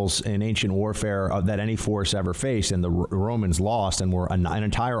battles in ancient warfare that any force ever faced, and the Romans lost and were an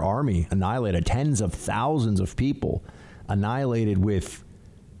entire army annihilated, tens of thousands of people annihilated with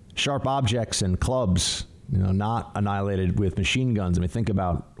sharp objects and clubs, not annihilated with machine guns. I mean, think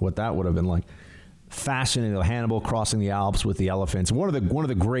about what that would have been like. Fascinating. Hannibal crossing the Alps with the elephants. One of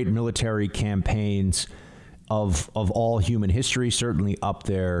the great military campaigns of all human history, certainly up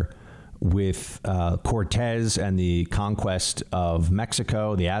there with Cortez and the conquest of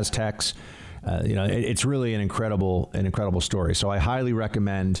Mexico, the Aztecs. It's really an incredible story. So I highly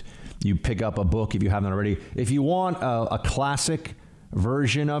recommend you pick up a book if you haven't already. If you want a classic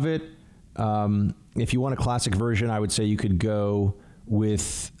version of it, I would say you could go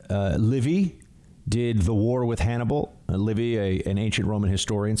with Livy. Did The War with Hannibal. Livy, an ancient Roman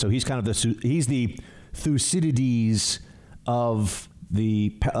historian. So he's kind of he's the Thucydides of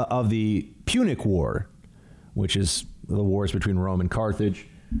the Punic War, which is the wars between Rome and Carthage.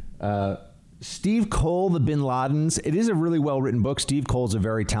 Steve Cole, The Bin Ladens. It is a really well-written book. Steve Cole's a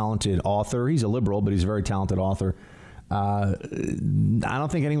very talented author. He's a liberal, but he's a very talented author. I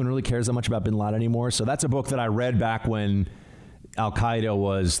don't think anyone really cares that much about Bin Laden anymore. So that's a book that I read back when Al-Qaeda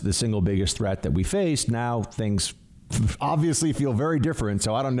was the single biggest threat that we faced. Now things obviously feel very different.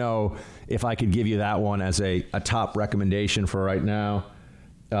 So I don't know if I could give you that one as a top recommendation for right now.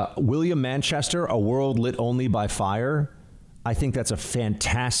 William Manchester, A World Lit Only by Fire. I think that's a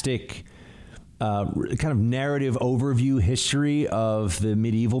fantastic kind of narrative overview history of the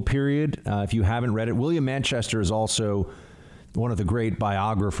medieval period. If you haven't read it, William Manchester is also one of the great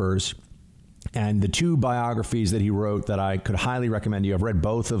biographers. And the two biographies that he wrote that I could highly recommend you, I've read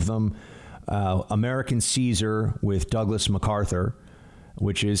both of them. American Caesar with Douglas MacArthur,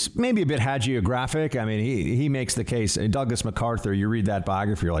 which is maybe a bit hagiographic. I mean, he makes the case. Douglas MacArthur, you read that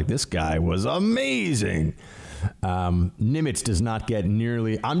biography, you're like, this guy was amazing. Nimitz does not get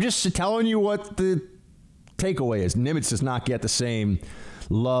nearly, I'm just telling you what the takeaway is. Nimitz does not get the same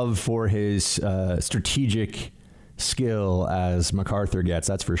love for his strategic skill as MacArthur gets,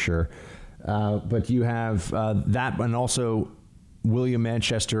 that's for sure. But you have that, and also William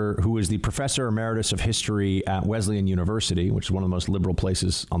Manchester, who is the professor emeritus of history at Wesleyan University, which is one of the most liberal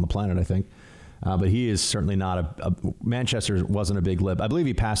places on the planet, I think. But he is certainly not Manchester wasn't a big lib. I believe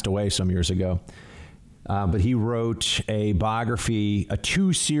he passed away some years ago. But he wrote a biography, a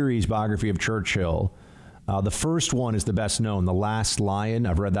 2-series biography of Churchill. The first one is the best known, The Last Lion.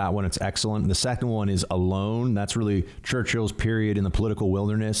 I've read that one. It's excellent. The second one is Alone. That's really Churchill's period in the political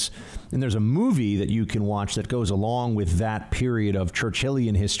wilderness. And there's a movie that you can watch that goes along with that period of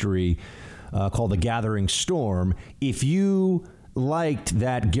Churchillian history called The Gathering Storm. If you liked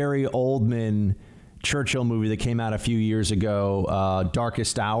that Gary Oldman Churchill movie that came out a few years ago,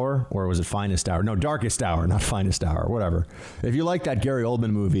 Darkest Hour, or was it Finest Hour? No, Darkest Hour, not Finest Hour, whatever. If you like that Gary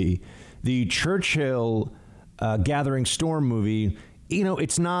Oldman movie, the Churchill Gathering Storm movie, you know,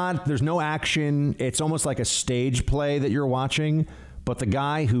 it's not, there's no action. It's almost like a stage play that you're watching. But the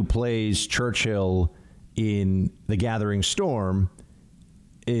guy who plays Churchill in The Gathering Storm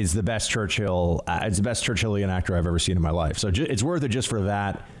is the best Churchill. It's the best Churchillian actor I've ever seen in my life. So it's worth it just for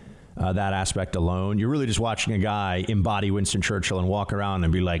that aspect alone. You're really just watching a guy embody Winston Churchill and walk around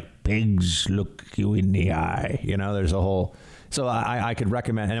and be like, pigs look you in the eye. You know, there's a whole... So I could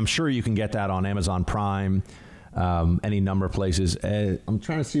recommend, and I'm sure you can get that on Amazon Prime, any number of places. I'm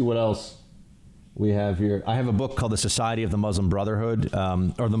trying to see what else we have here. I have a book called The Society of the Muslim Brotherhood,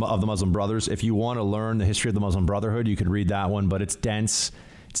 of the Muslim Brothers. If you want to learn the history of the Muslim Brotherhood, you could read that one, but it's dense.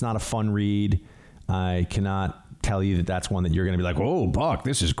 It's not a fun read. I cannot tell you that that's one that you're going to be like, oh, Buck,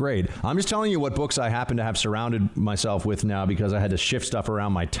 this is great. I'm just telling you what books I happen to have surrounded myself with now because I had to shift stuff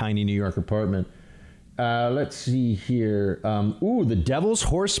around my tiny New York apartment. Let's see here. The Devil's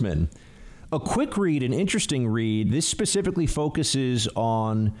Horseman. A quick read, an interesting read. This specifically focuses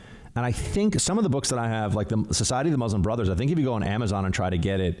on, and I think some of the books that I have, like the Society of the Muslim Brothers, I think if you go on Amazon and try to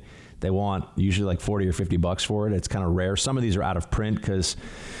get it, they want usually like $40 or $50 for it. It's kind of rare. Some of these are out of print because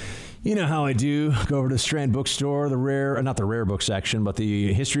you know how I do. Go over to the Strand Bookstore, not the rare book section, but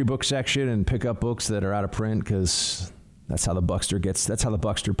the history book section, and pick up books that are out of print because that's how the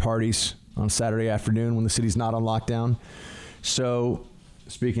Buckster parties on Saturday afternoon when the city's not on lockdown. So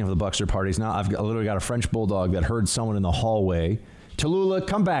speaking of the Buckster parties, now I've literally got a French bulldog that heard someone in the hallway. Tallulah,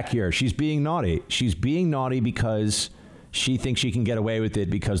 come back here. She's being naughty. She's being naughty because she thinks she can get away with it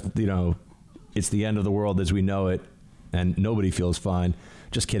because, you know, it's the end of the world as we know it and nobody feels fine.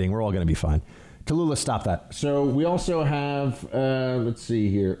 Just kidding. We're all going to be fine. Tallulah, stop that. So we also have, let's see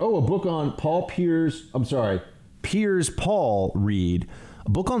here. Oh, a book on Piers Paul Reed. A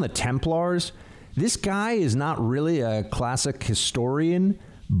book on the Templars. This guy is not really a classic historian,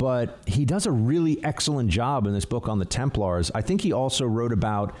 but he does a really excellent job in this book on the Templars. I think he also wrote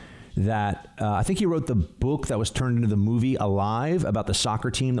about that. I think he wrote the book that was turned into the movie Alive about the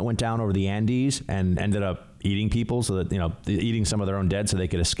soccer team that went down over the Andes and ended up eating people so that, you know, eating some of their own dead so they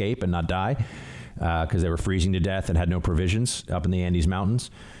could escape and not die because they were freezing to death and had no provisions up in the Andes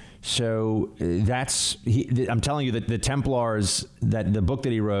Mountains. So I'm telling you that the Templars, that the book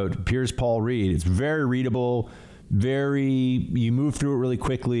that he wrote, Piers Paul Reed, it's very readable, you move through it really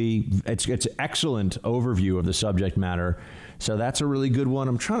quickly. It's an excellent overview of the subject matter. So that's a really good one.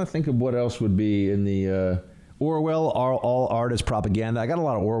 I'm trying to think of what else would be in the Orwell, All Art is Propaganda. I got a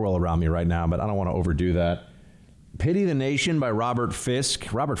lot of Orwell around me right now, but I don't want to overdo that. Pity the Nation by Robert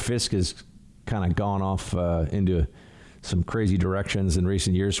Fisk. Robert Fisk has kind of gone off into some crazy directions in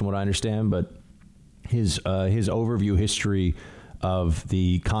recent years from what I understand, but his overview history of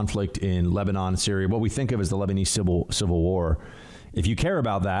the conflict in Lebanon, Syria, what we think of as the Lebanese civil war. If you care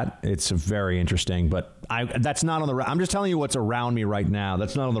about that, it's very interesting, but that's not on the, I'm just telling you what's around me right now.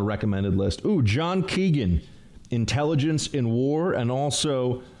 That's not on the recommended list. Ooh, John Keegan, Intelligence in War, and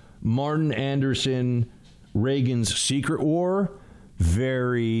also Martin Anderson, Reagan's Secret War.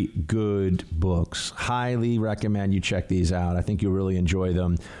 Very good books. Highly recommend you check these out. I think you'll really enjoy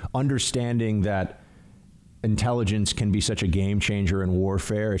them. Understanding that intelligence can be such a game changer in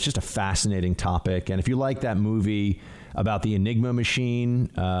warfare. It's just a fascinating topic. And if you like that movie about the Enigma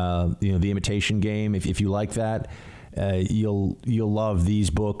machine, The Imitation Game, if you like that, you'll love these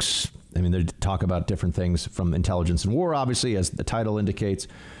books. I mean, they talk about different things from intelligence and war, obviously, as the title indicates.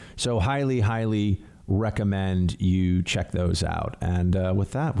 So highly recommend you check those out. And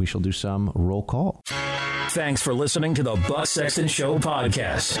with that, we shall do some roll call. Thanks for listening to the Buck Sexton Show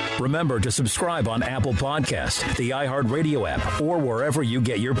podcast. Remember to subscribe on Apple Podcasts, the iHeartRadio app, or wherever you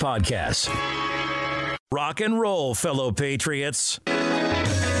get your podcasts. Rock and roll, fellow patriots.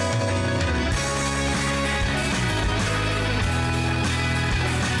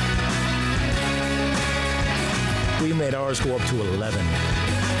 We made ours go up to 11.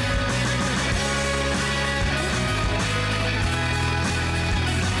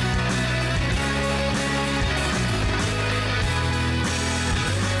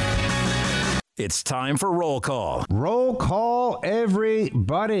 It's time for roll call. Roll call,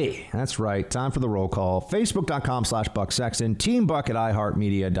 everybody. That's right. Time for the roll call. Facebook.com/Buck Sexton,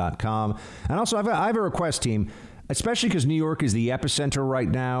 teambuck@iHeartMedia.com. And also, I have a request, team, especially because New York is the epicenter right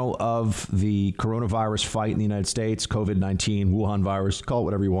now of the coronavirus fight in the United States, COVID-19, Wuhan virus, call it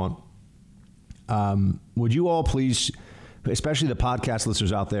whatever you want. Would you all please, especially the podcast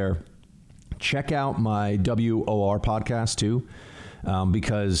listeners out there, check out my WOR podcast too.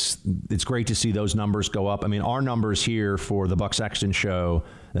 Because it's great to see those numbers go up. I mean, our numbers here for the Buck Sexton Show,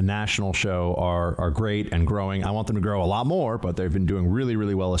 the national show, are great and growing. I want them to grow a lot more, but they've been doing really,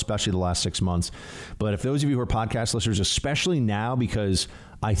 really well, especially the last 6 months. But if those of you who are podcast listeners, especially now, because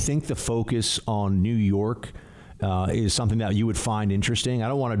I think the focus on New York is something that you would find interesting. I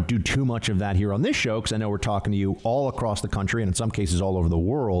don't want to do too much of that here on this show because I know we're talking to you all across the country and in some cases all over the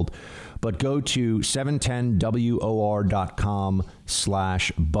world. But go to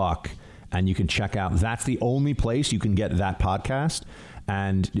 710WOR.com/Buck and you can check out. That's the only place you can get that podcast.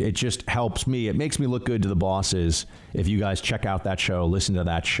 And it just helps me. It makes me look good to the bosses if you guys check out that show, listen to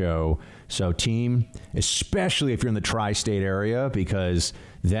that show. So team, especially if you're in the tri-state area, because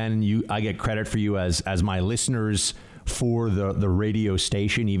then I get credit for you as my listeners for the radio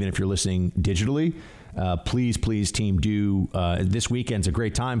station, even if you're listening digitally. Please, team, do. This weekend's a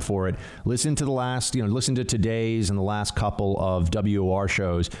great time for it. Listen to listen to today's and the last couple of WOR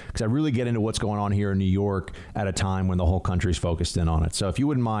shows, because I really get into what's going on here in New York at a time when the whole country's focused in on it. So if you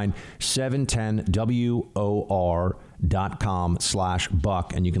wouldn't mind,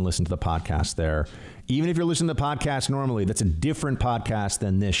 710WOR.com/Buck, and you can listen to the podcast there. Even if you're listening to the podcast normally, that's a different podcast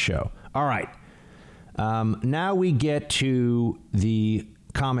than this show. All right. Now we get to the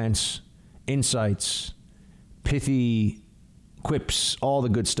comments, insights, pithy quips, all the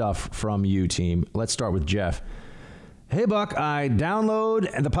good stuff from you, team. Let's start with Jeff. Hey, Buck, I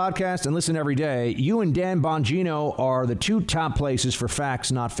download the podcast and listen every day. You and Dan Bongino are the two top places for facts,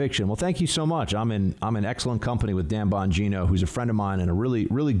 not fiction. Well, thank you so much. I'm in excellent company with Dan Bongino, who's a friend of mine and a really,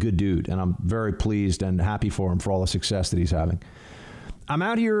 really good dude. And I'm very pleased and happy for him for all the success that he's having. I'm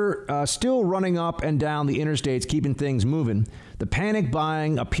out here still running up and down the interstates, keeping things moving. The panic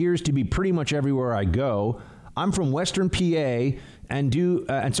buying appears to be pretty much everywhere I go. I'm from Western PA, and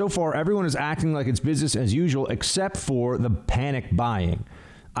so far everyone is acting like it's business as usual, except for the panic buying.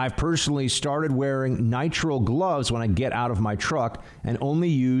 I've personally started wearing nitrile gloves when I get out of my truck and only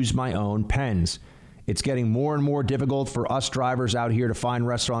use my own pens. It's getting more and more difficult for us drivers out here to find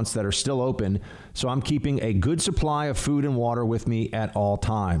restaurants that are still open, so I'm keeping a good supply of food and water with me at all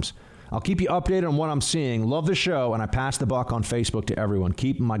times. I'll keep you updated on what I'm seeing. Love the show, and I pass the buck on Facebook to everyone.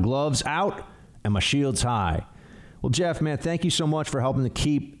 Keeping my gloves out and my shields high. Well, Jeff, man, thank you so much for helping to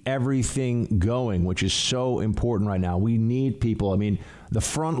keep everything going, which is so important right now. We need people. I mean, the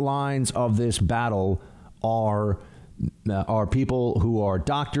front lines of this battle are people who are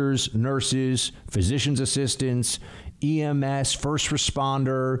doctors, nurses, physician's assistants, EMS, first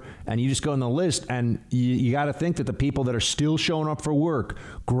responder, and you just go on the list, and you got to think that the people that are still showing up for work,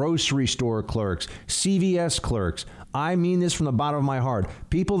 grocery store clerks, CVS clerks, I mean this from the bottom of my heart,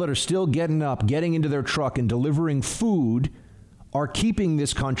 people that are still getting up, getting into their truck and delivering food are keeping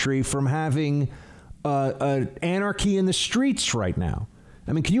this country from having anarchy in the streets right now.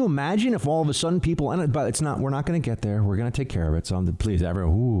 I mean, can you imagine if all of a sudden people, but it's not, we're not going to get there. We're going to take care of it. So please,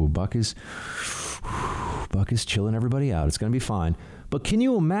 everyone, Buck is chilling everybody out. It's going to be fine. But can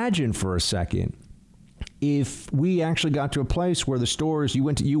you imagine for a second if we actually got to a place where the stores, you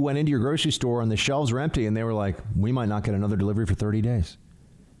went into your grocery store and the shelves were empty and they were like, we might not get another delivery for 30 days.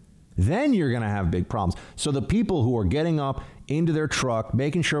 Then you're going to have big problems. So the people who are getting up into their truck,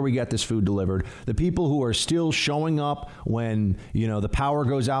 making sure we get this food delivered, the people who are still showing up when, the power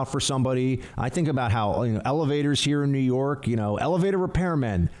goes out for somebody. I think about how, elevators here in New York, elevator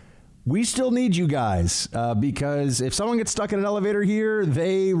repairmen, we still need you guys because if someone gets stuck in an elevator here,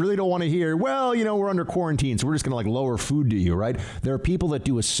 they really don't want to hear, well, we're under quarantine, so we're just going to lower food to you, right? There are people that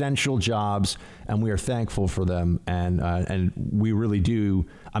do essential jobs, and we are thankful for them, and we really do.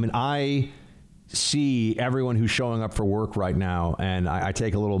 I mean, I see everyone who's showing up for work right now, and I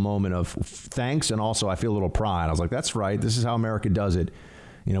take a little moment of thanks, and also I feel a little pride. I was like, that's right. This is how America does it.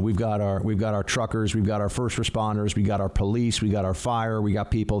 We've got our truckers, we've got our first responders, we got our police, we got our fire, we got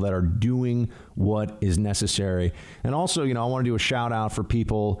people that are doing what is necessary. And also, I want to do a shout out for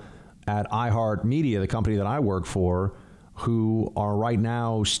people at iHeartMedia, the company that I work for, who are right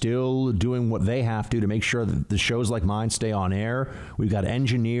now still doing what they have to make sure that the shows like mine stay on air. We've got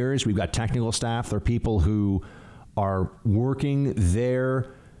engineers, we've got technical staff. There are people who are working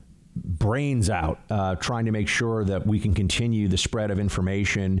their brains out trying to make sure that we can continue the spread of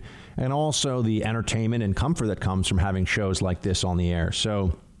information and also the entertainment and comfort that comes from having shows like this on the air.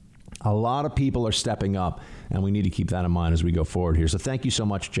 So a lot of people are stepping up, and we need to keep that in mind as we go forward here. So thank you so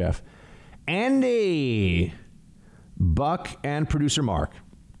much, Jeff. Andy, Buck, and producer Mark.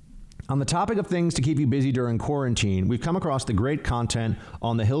 On the topic of things to keep you busy during quarantine, we've come across the great content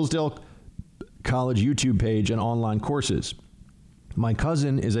on the Hillsdale College YouTube page and online courses. My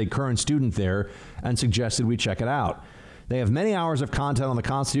cousin is a current student there and suggested we check it out. They have many hours of content on the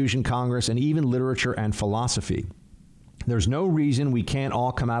Constitution, Congress, and even literature and philosophy. There's no reason we can't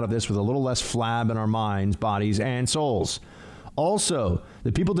all come out of this with a little less flab in our minds, bodies, and souls. Also,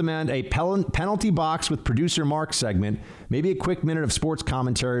 the people demand a penalty box with producer Mark segment, maybe a quick minute of sports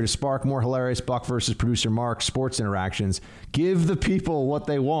commentary to spark more hilarious Buck versus producer Mark sports interactions. Give the people what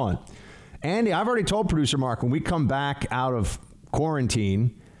they want. Andy, I've already told producer Mark, when we come back out of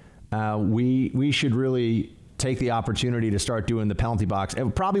quarantine, we should really take the opportunity to start doing the penalty box.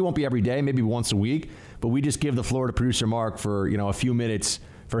 It probably won't be every day, maybe once a week, but we just give the floor to producer Mark for a few minutes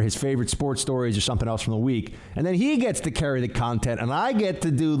for his favorite sports stories or something else from the week, and then he gets to carry the content, and I get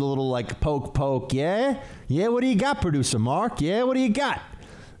to do the little poke. Yeah, what do you got, producer Mark? Yeah, what do you got?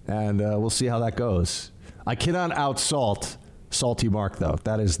 And we'll see how that goes. I cannot out-salt Salty Mark, though.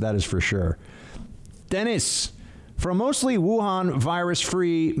 That is for sure. Dennis, from mostly Wuhan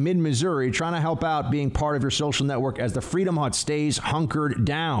virus-free mid-Missouri, trying to help out being part of your social network as the Freedom Hut stays hunkered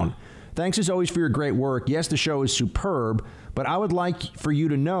down. Thanks as always for your great work. Yes, the show is superb, but I would like for you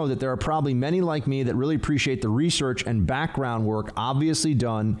to know that there are probably many like me that really appreciate the research and background work obviously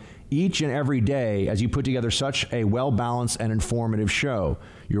done each and every day as you put together such a well-balanced and informative show.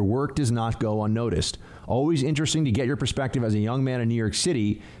 Your work does not go unnoticed. Always interesting to get your perspective as a young man in New York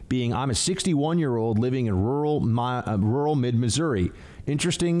City, being I'm a 61-year-old living in rural mid-Missouri.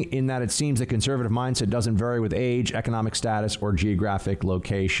 Interesting in that it seems the conservative mindset doesn't vary with age, economic status, or geographic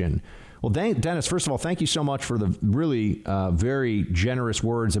location. Well, Dennis, first of all, thank you so much for the really very generous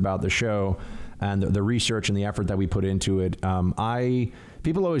words about the show and the research and the effort that we put into it.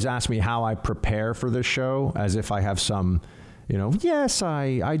 People always ask me how I prepare for this show, as if I have some, yes,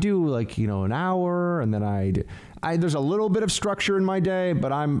 I do an hour, and then there's a little bit of structure in my day,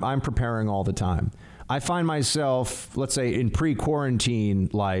 but I'm preparing all the time. I find myself, let's say in pre-quarantine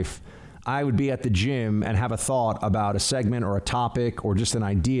life, I would be at the gym and have a thought about a segment or a topic or just an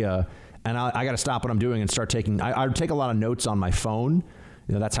idea, and I got to stop what I'm doing and start taking. I take a lot of notes on my phone.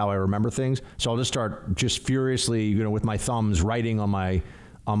 That's how I remember things. So I'll just start furiously, with my thumbs writing on my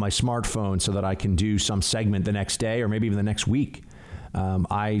smartphone so that I can do some segment the next day or maybe even the next week.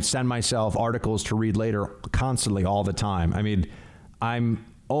 I send myself articles to read later constantly all the time. I mean, I'm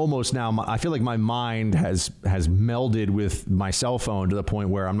almost now, I feel like my mind has melded with my cell phone to the point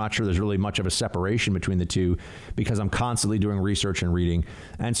where I'm not sure there's really much of a separation between the two because I'm constantly doing research and reading.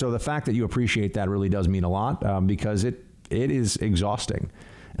 And so the fact that you appreciate that really does mean a lot because it is exhausting.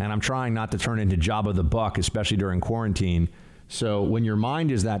 And I'm trying not to turn into Jabba the Buck, especially during quarantine. So when your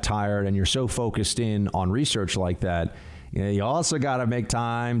mind is that tired and you're so focused in on research like that, you also got to make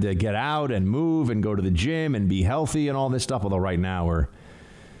time to get out and move and go to the gym and be healthy and all this stuff. Although right now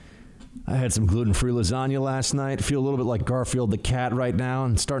I had some gluten-free lasagna last night. I feel a little bit like Garfield the cat right now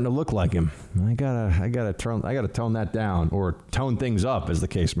and starting to look like him. I gotta tone that down or tone things up, as the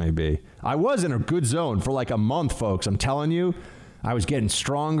case may be. I was in a good zone for like a month, folks. I'm telling you, I was getting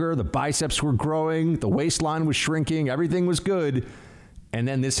stronger. The biceps were growing. The waistline was shrinking. Everything was good. And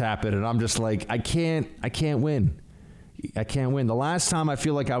then this happened, and I'm just like, I can't win. I can't win. The last time I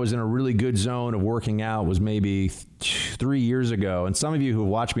feel like I was in a really good zone of working out was maybe 3 years ago. And some of you who have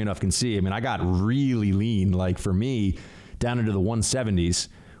watched me enough can see, I got really lean, like for me, down into the 170s,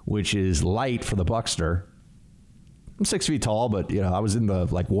 which is light for the Buckster. I'm 6 feet tall, but I was in the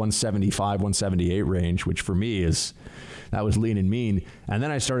like 175, 178 range, which for me that was lean and mean. And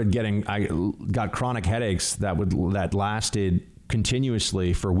then I got chronic headaches that lasted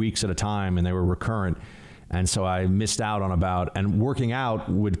continuously for weeks at a time, and they were recurrent. And so I missed out on and working out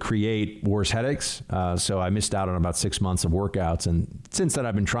would create worse headaches. So I missed out on about 6 months of workouts. And since then,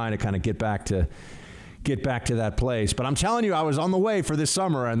 I've been trying to kind of get back to that place. But I'm telling you, I was on the way for this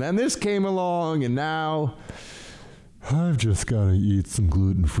summer, and then this came along, and now I've just got to eat some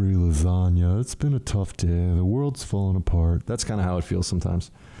gluten-free lasagna. It's been a tough day. The world's falling apart. That's kind of how it feels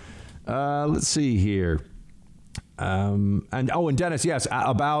sometimes. Let's see here. And Dennis, yes,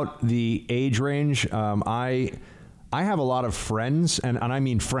 about the age range, I have a lot of friends, and I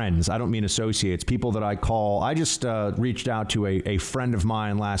mean friends. I don't mean associates, people that I call. I just reached out to a friend of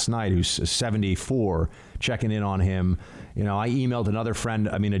mine last night who's 74, checking in on him. I emailed another friend,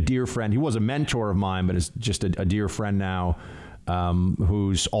 a dear friend. He was a mentor of mine, but is just a dear friend now,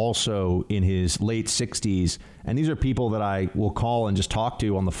 who's also in his late 60s. And these are people that I will call and just talk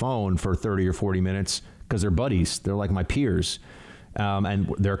to on the phone for 30 or 40 minutes because they're buddies. They're like my peers.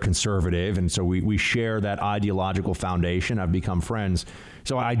 And they're conservative, and so we share that ideological foundation. I've become friends.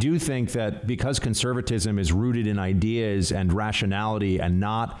 So I do think that because conservatism is rooted in ideas and rationality and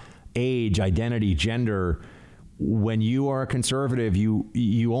not age, identity, gender, when you are a conservative,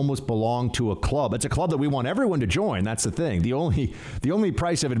 you almost belong to a club. It's a club that we want everyone to join. That's the thing. The only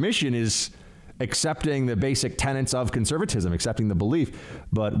price of admission is accepting the basic tenets of conservatism, accepting the belief.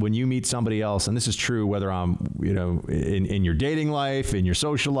 But when you meet somebody else, and this is true whether I'm, in your dating life, in your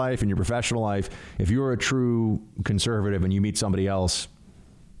social life, in your professional life, if you're a true conservative and you meet somebody else,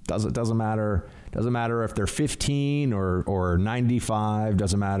 doesn't matter. Doesn't matter if they're 15 or 95,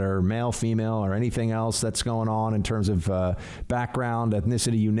 doesn't matter male, female, or anything else that's going on in terms of background,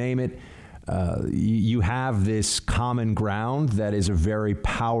 ethnicity, you name it. You have this common ground that is a very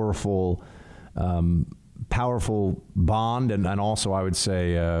powerful bond and also, I would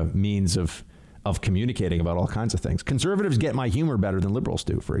say, means of communicating about all kinds of things. Conservatives get my humor better than liberals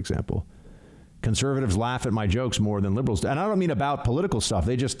do, for example. Conservatives laugh at my jokes more than liberals do. And I don't mean about political stuff.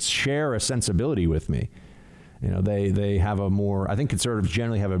 They just share a sensibility with me. They have I think conservatives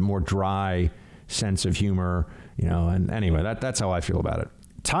generally have a more dry sense of humor, and anyway, that's how I feel about it.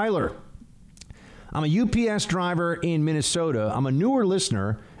 Tyler, I'm a UPS driver in Minnesota. I'm a newer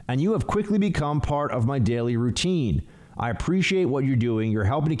listener, and you have quickly become part of my daily routine. I appreciate what you're doing. You're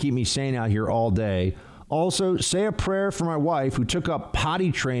helping to keep me sane out here all day. Also, say a prayer for my wife who took up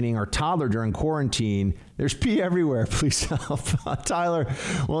potty training our toddler during quarantine. There's pee everywhere. Please help. Tyler,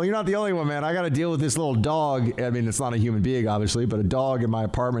 well, you're not the only one, man. I got to deal with this little dog. I mean, it's not a human being, obviously, but a dog in my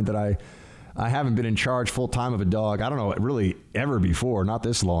apartment that I haven't been in charge full time of a dog. I don't know, really ever before, not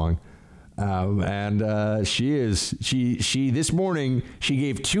this long. She this morning, she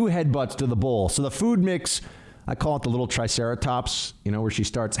gave 2 headbutts to the bowl. So the food mix, I call it the little triceratops, where she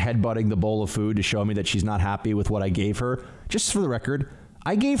starts headbutting the bowl of food to show me that she's not happy with what I gave her. Just for the record,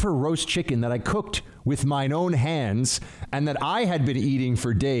 I gave her roast chicken that I cooked with mine own hands and that I had been eating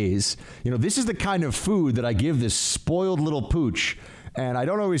for days. This is the kind of food that I give this spoiled little pooch, and I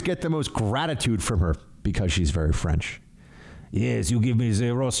don't always get the most gratitude from her because she's very French. Yes, you give me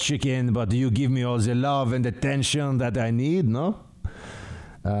the roast chicken, but you give me all the love and attention that I need, no?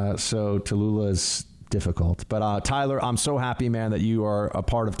 So Tallulah is difficult. But Tyler, I'm so happy, man, that you are a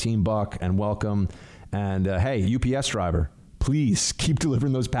part of Team Buck, and welcome. And hey, UPS driver, please keep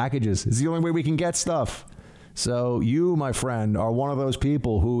delivering those packages. It's the only way we can get stuff. So you, my friend, are one of those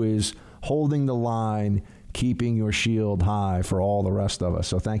people who is holding the line, keeping your shield high for all the rest of us.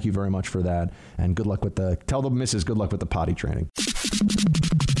 So thank you very much for that. And good luck with tell the missus good luck with the potty training.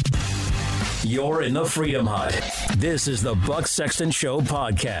 You're in the Freedom Hut. This is the Buck Sexton Show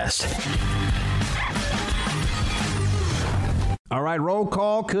podcast. All right, roll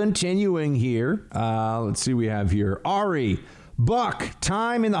call continuing here. Let's see what we have here. Ari, Buck,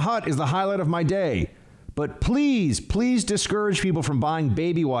 time in the hut is the highlight of my day. But please discourage people from buying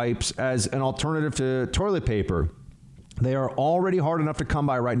baby wipes as an alternative to toilet paper. They are already hard enough to come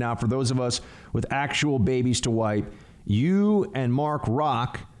by right now for those of us with actual babies to wipe. You and Mark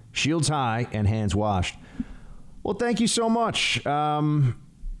rock, shields high and hands washed. Well, thank you so much. I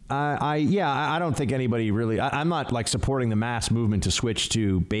don't think anybody really, I'm not like supporting the mass movement to switch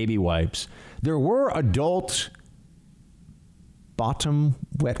to baby wipes. There were adult bottom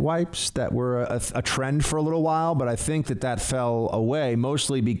wet wipes that were a trend for a little while, but I think that fell away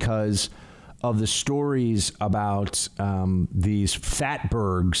mostly because of the stories about these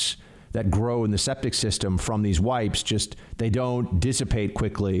fatbergs that grow in the septic system from these wipes. Just, they don't dissipate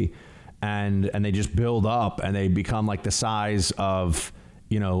quickly. and they just build up and they become like the size of,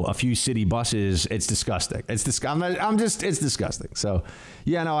 a few city buses. It's disgusting. It's disgusting. So,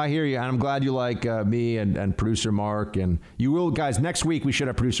 yeah, no, I hear you. And I'm glad you like me and producer Mark. And you will, guys, next week we should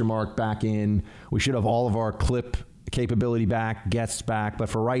have producer Mark back in. We should have all of our clip capability back, guests back. But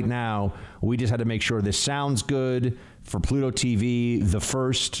for right now, we just had to make sure this sounds good for Pluto TV. The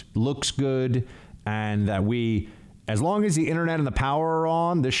first looks good. And that as long as the internet and the power are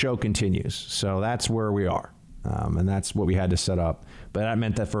on, this show continues. So that's where we are. And that's what we had to set up. But that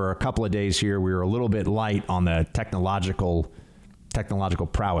meant that for a couple of days here, we were a little bit light on the technological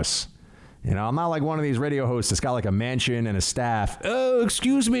prowess. I'm not like one of these radio hosts that's got like a mansion and a staff. Oh,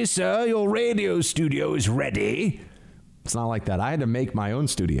 excuse me, sir, your radio studio is ready. It's not like that. I had to make my own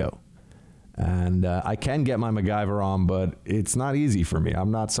studio. And I can get my MacGyver on, but it's not easy for me.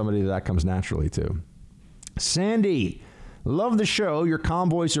 I'm not somebody that comes naturally to. Sandy, love the show. Your calm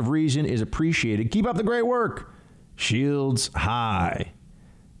voice of reason is appreciated. Keep up the great work. Shields high.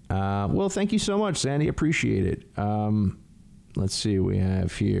 Well, thank you so much, Sandy. Appreciate it. Let's see what we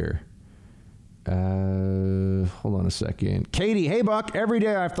have here. Hold on a second. Katie, hey, Buck. Every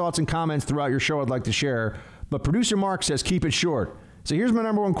day I have thoughts and comments throughout your show I'd like to share, but producer Mark says keep it short. So here's my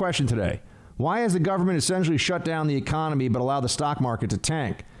number one question today. Why has the government essentially shut down the economy but allowed the stock market to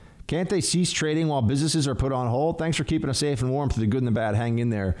tank? Can't they cease trading while businesses are put on hold? Thanks for keeping us safe and warm through the good and the bad. Hang in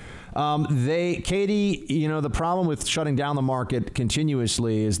there. Katie, the problem with shutting down the market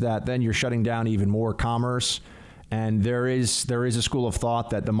continuously is that then you're shutting down even more commerce. And there is a school of thought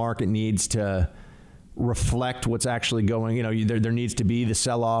that the market needs to reflect what's actually going. There needs to be the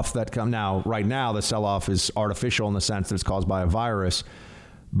sell-off that come now. Right now, the sell-off is artificial in the sense that it's caused by a virus.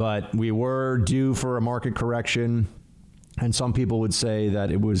 But we were due for a market correction. And some people would say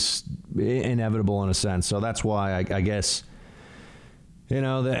that it was inevitable in a sense. So that's why I guess,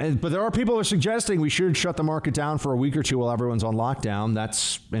 but there are people who are suggesting we should shut the market down for a week or two while everyone's on lockdown.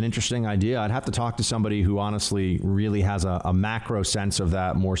 That's an interesting idea. I'd have to talk to somebody who honestly really has a macro sense of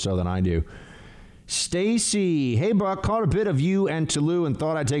that more so than I do. Stacy, hey, Buck, caught a bit of you and Toulouse and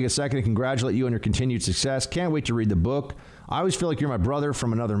thought I'd take a second to congratulate you on your continued success. Can't wait to read the book. I always feel like you're my brother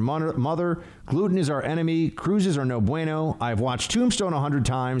from another mother. Gluten is our enemy. Cruises are no bueno. I've watched Tombstone 100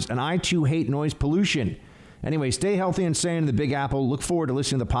 times, and I, too, hate noise pollution. Anyway, stay healthy and sane in the Big Apple. Look forward to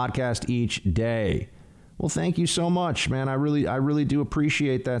listening to the podcast each day. Well, thank you so much, man. I really do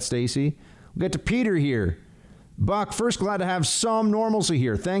appreciate that, Stacy. We'll get to Peter here. Buck, first glad to have some normalcy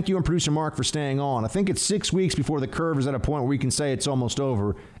here. Thank you and producer Mark for staying on. I think it's 6 weeks before the curve is at a point where we can say it's almost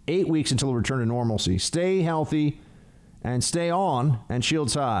over. 8 weeks until we return to normalcy. Stay healthy and stay on and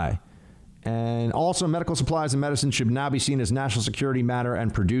shields high. And also, medical supplies and medicine should now be seen as national security matter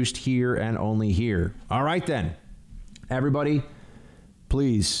and produced here and only here. All right, then. Everybody,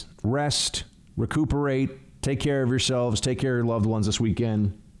 please rest, recuperate, take care of yourselves, take care of your loved ones this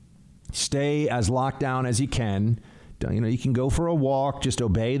weekend. Stay as locked down as you can. You can go for a walk. Just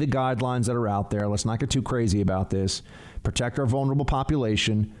obey the guidelines that are out there. Let's not get too crazy about this. Protect our vulnerable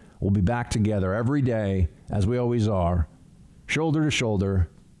population. We'll be back together every day, as we always are, shoulder to shoulder,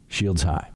 shields high.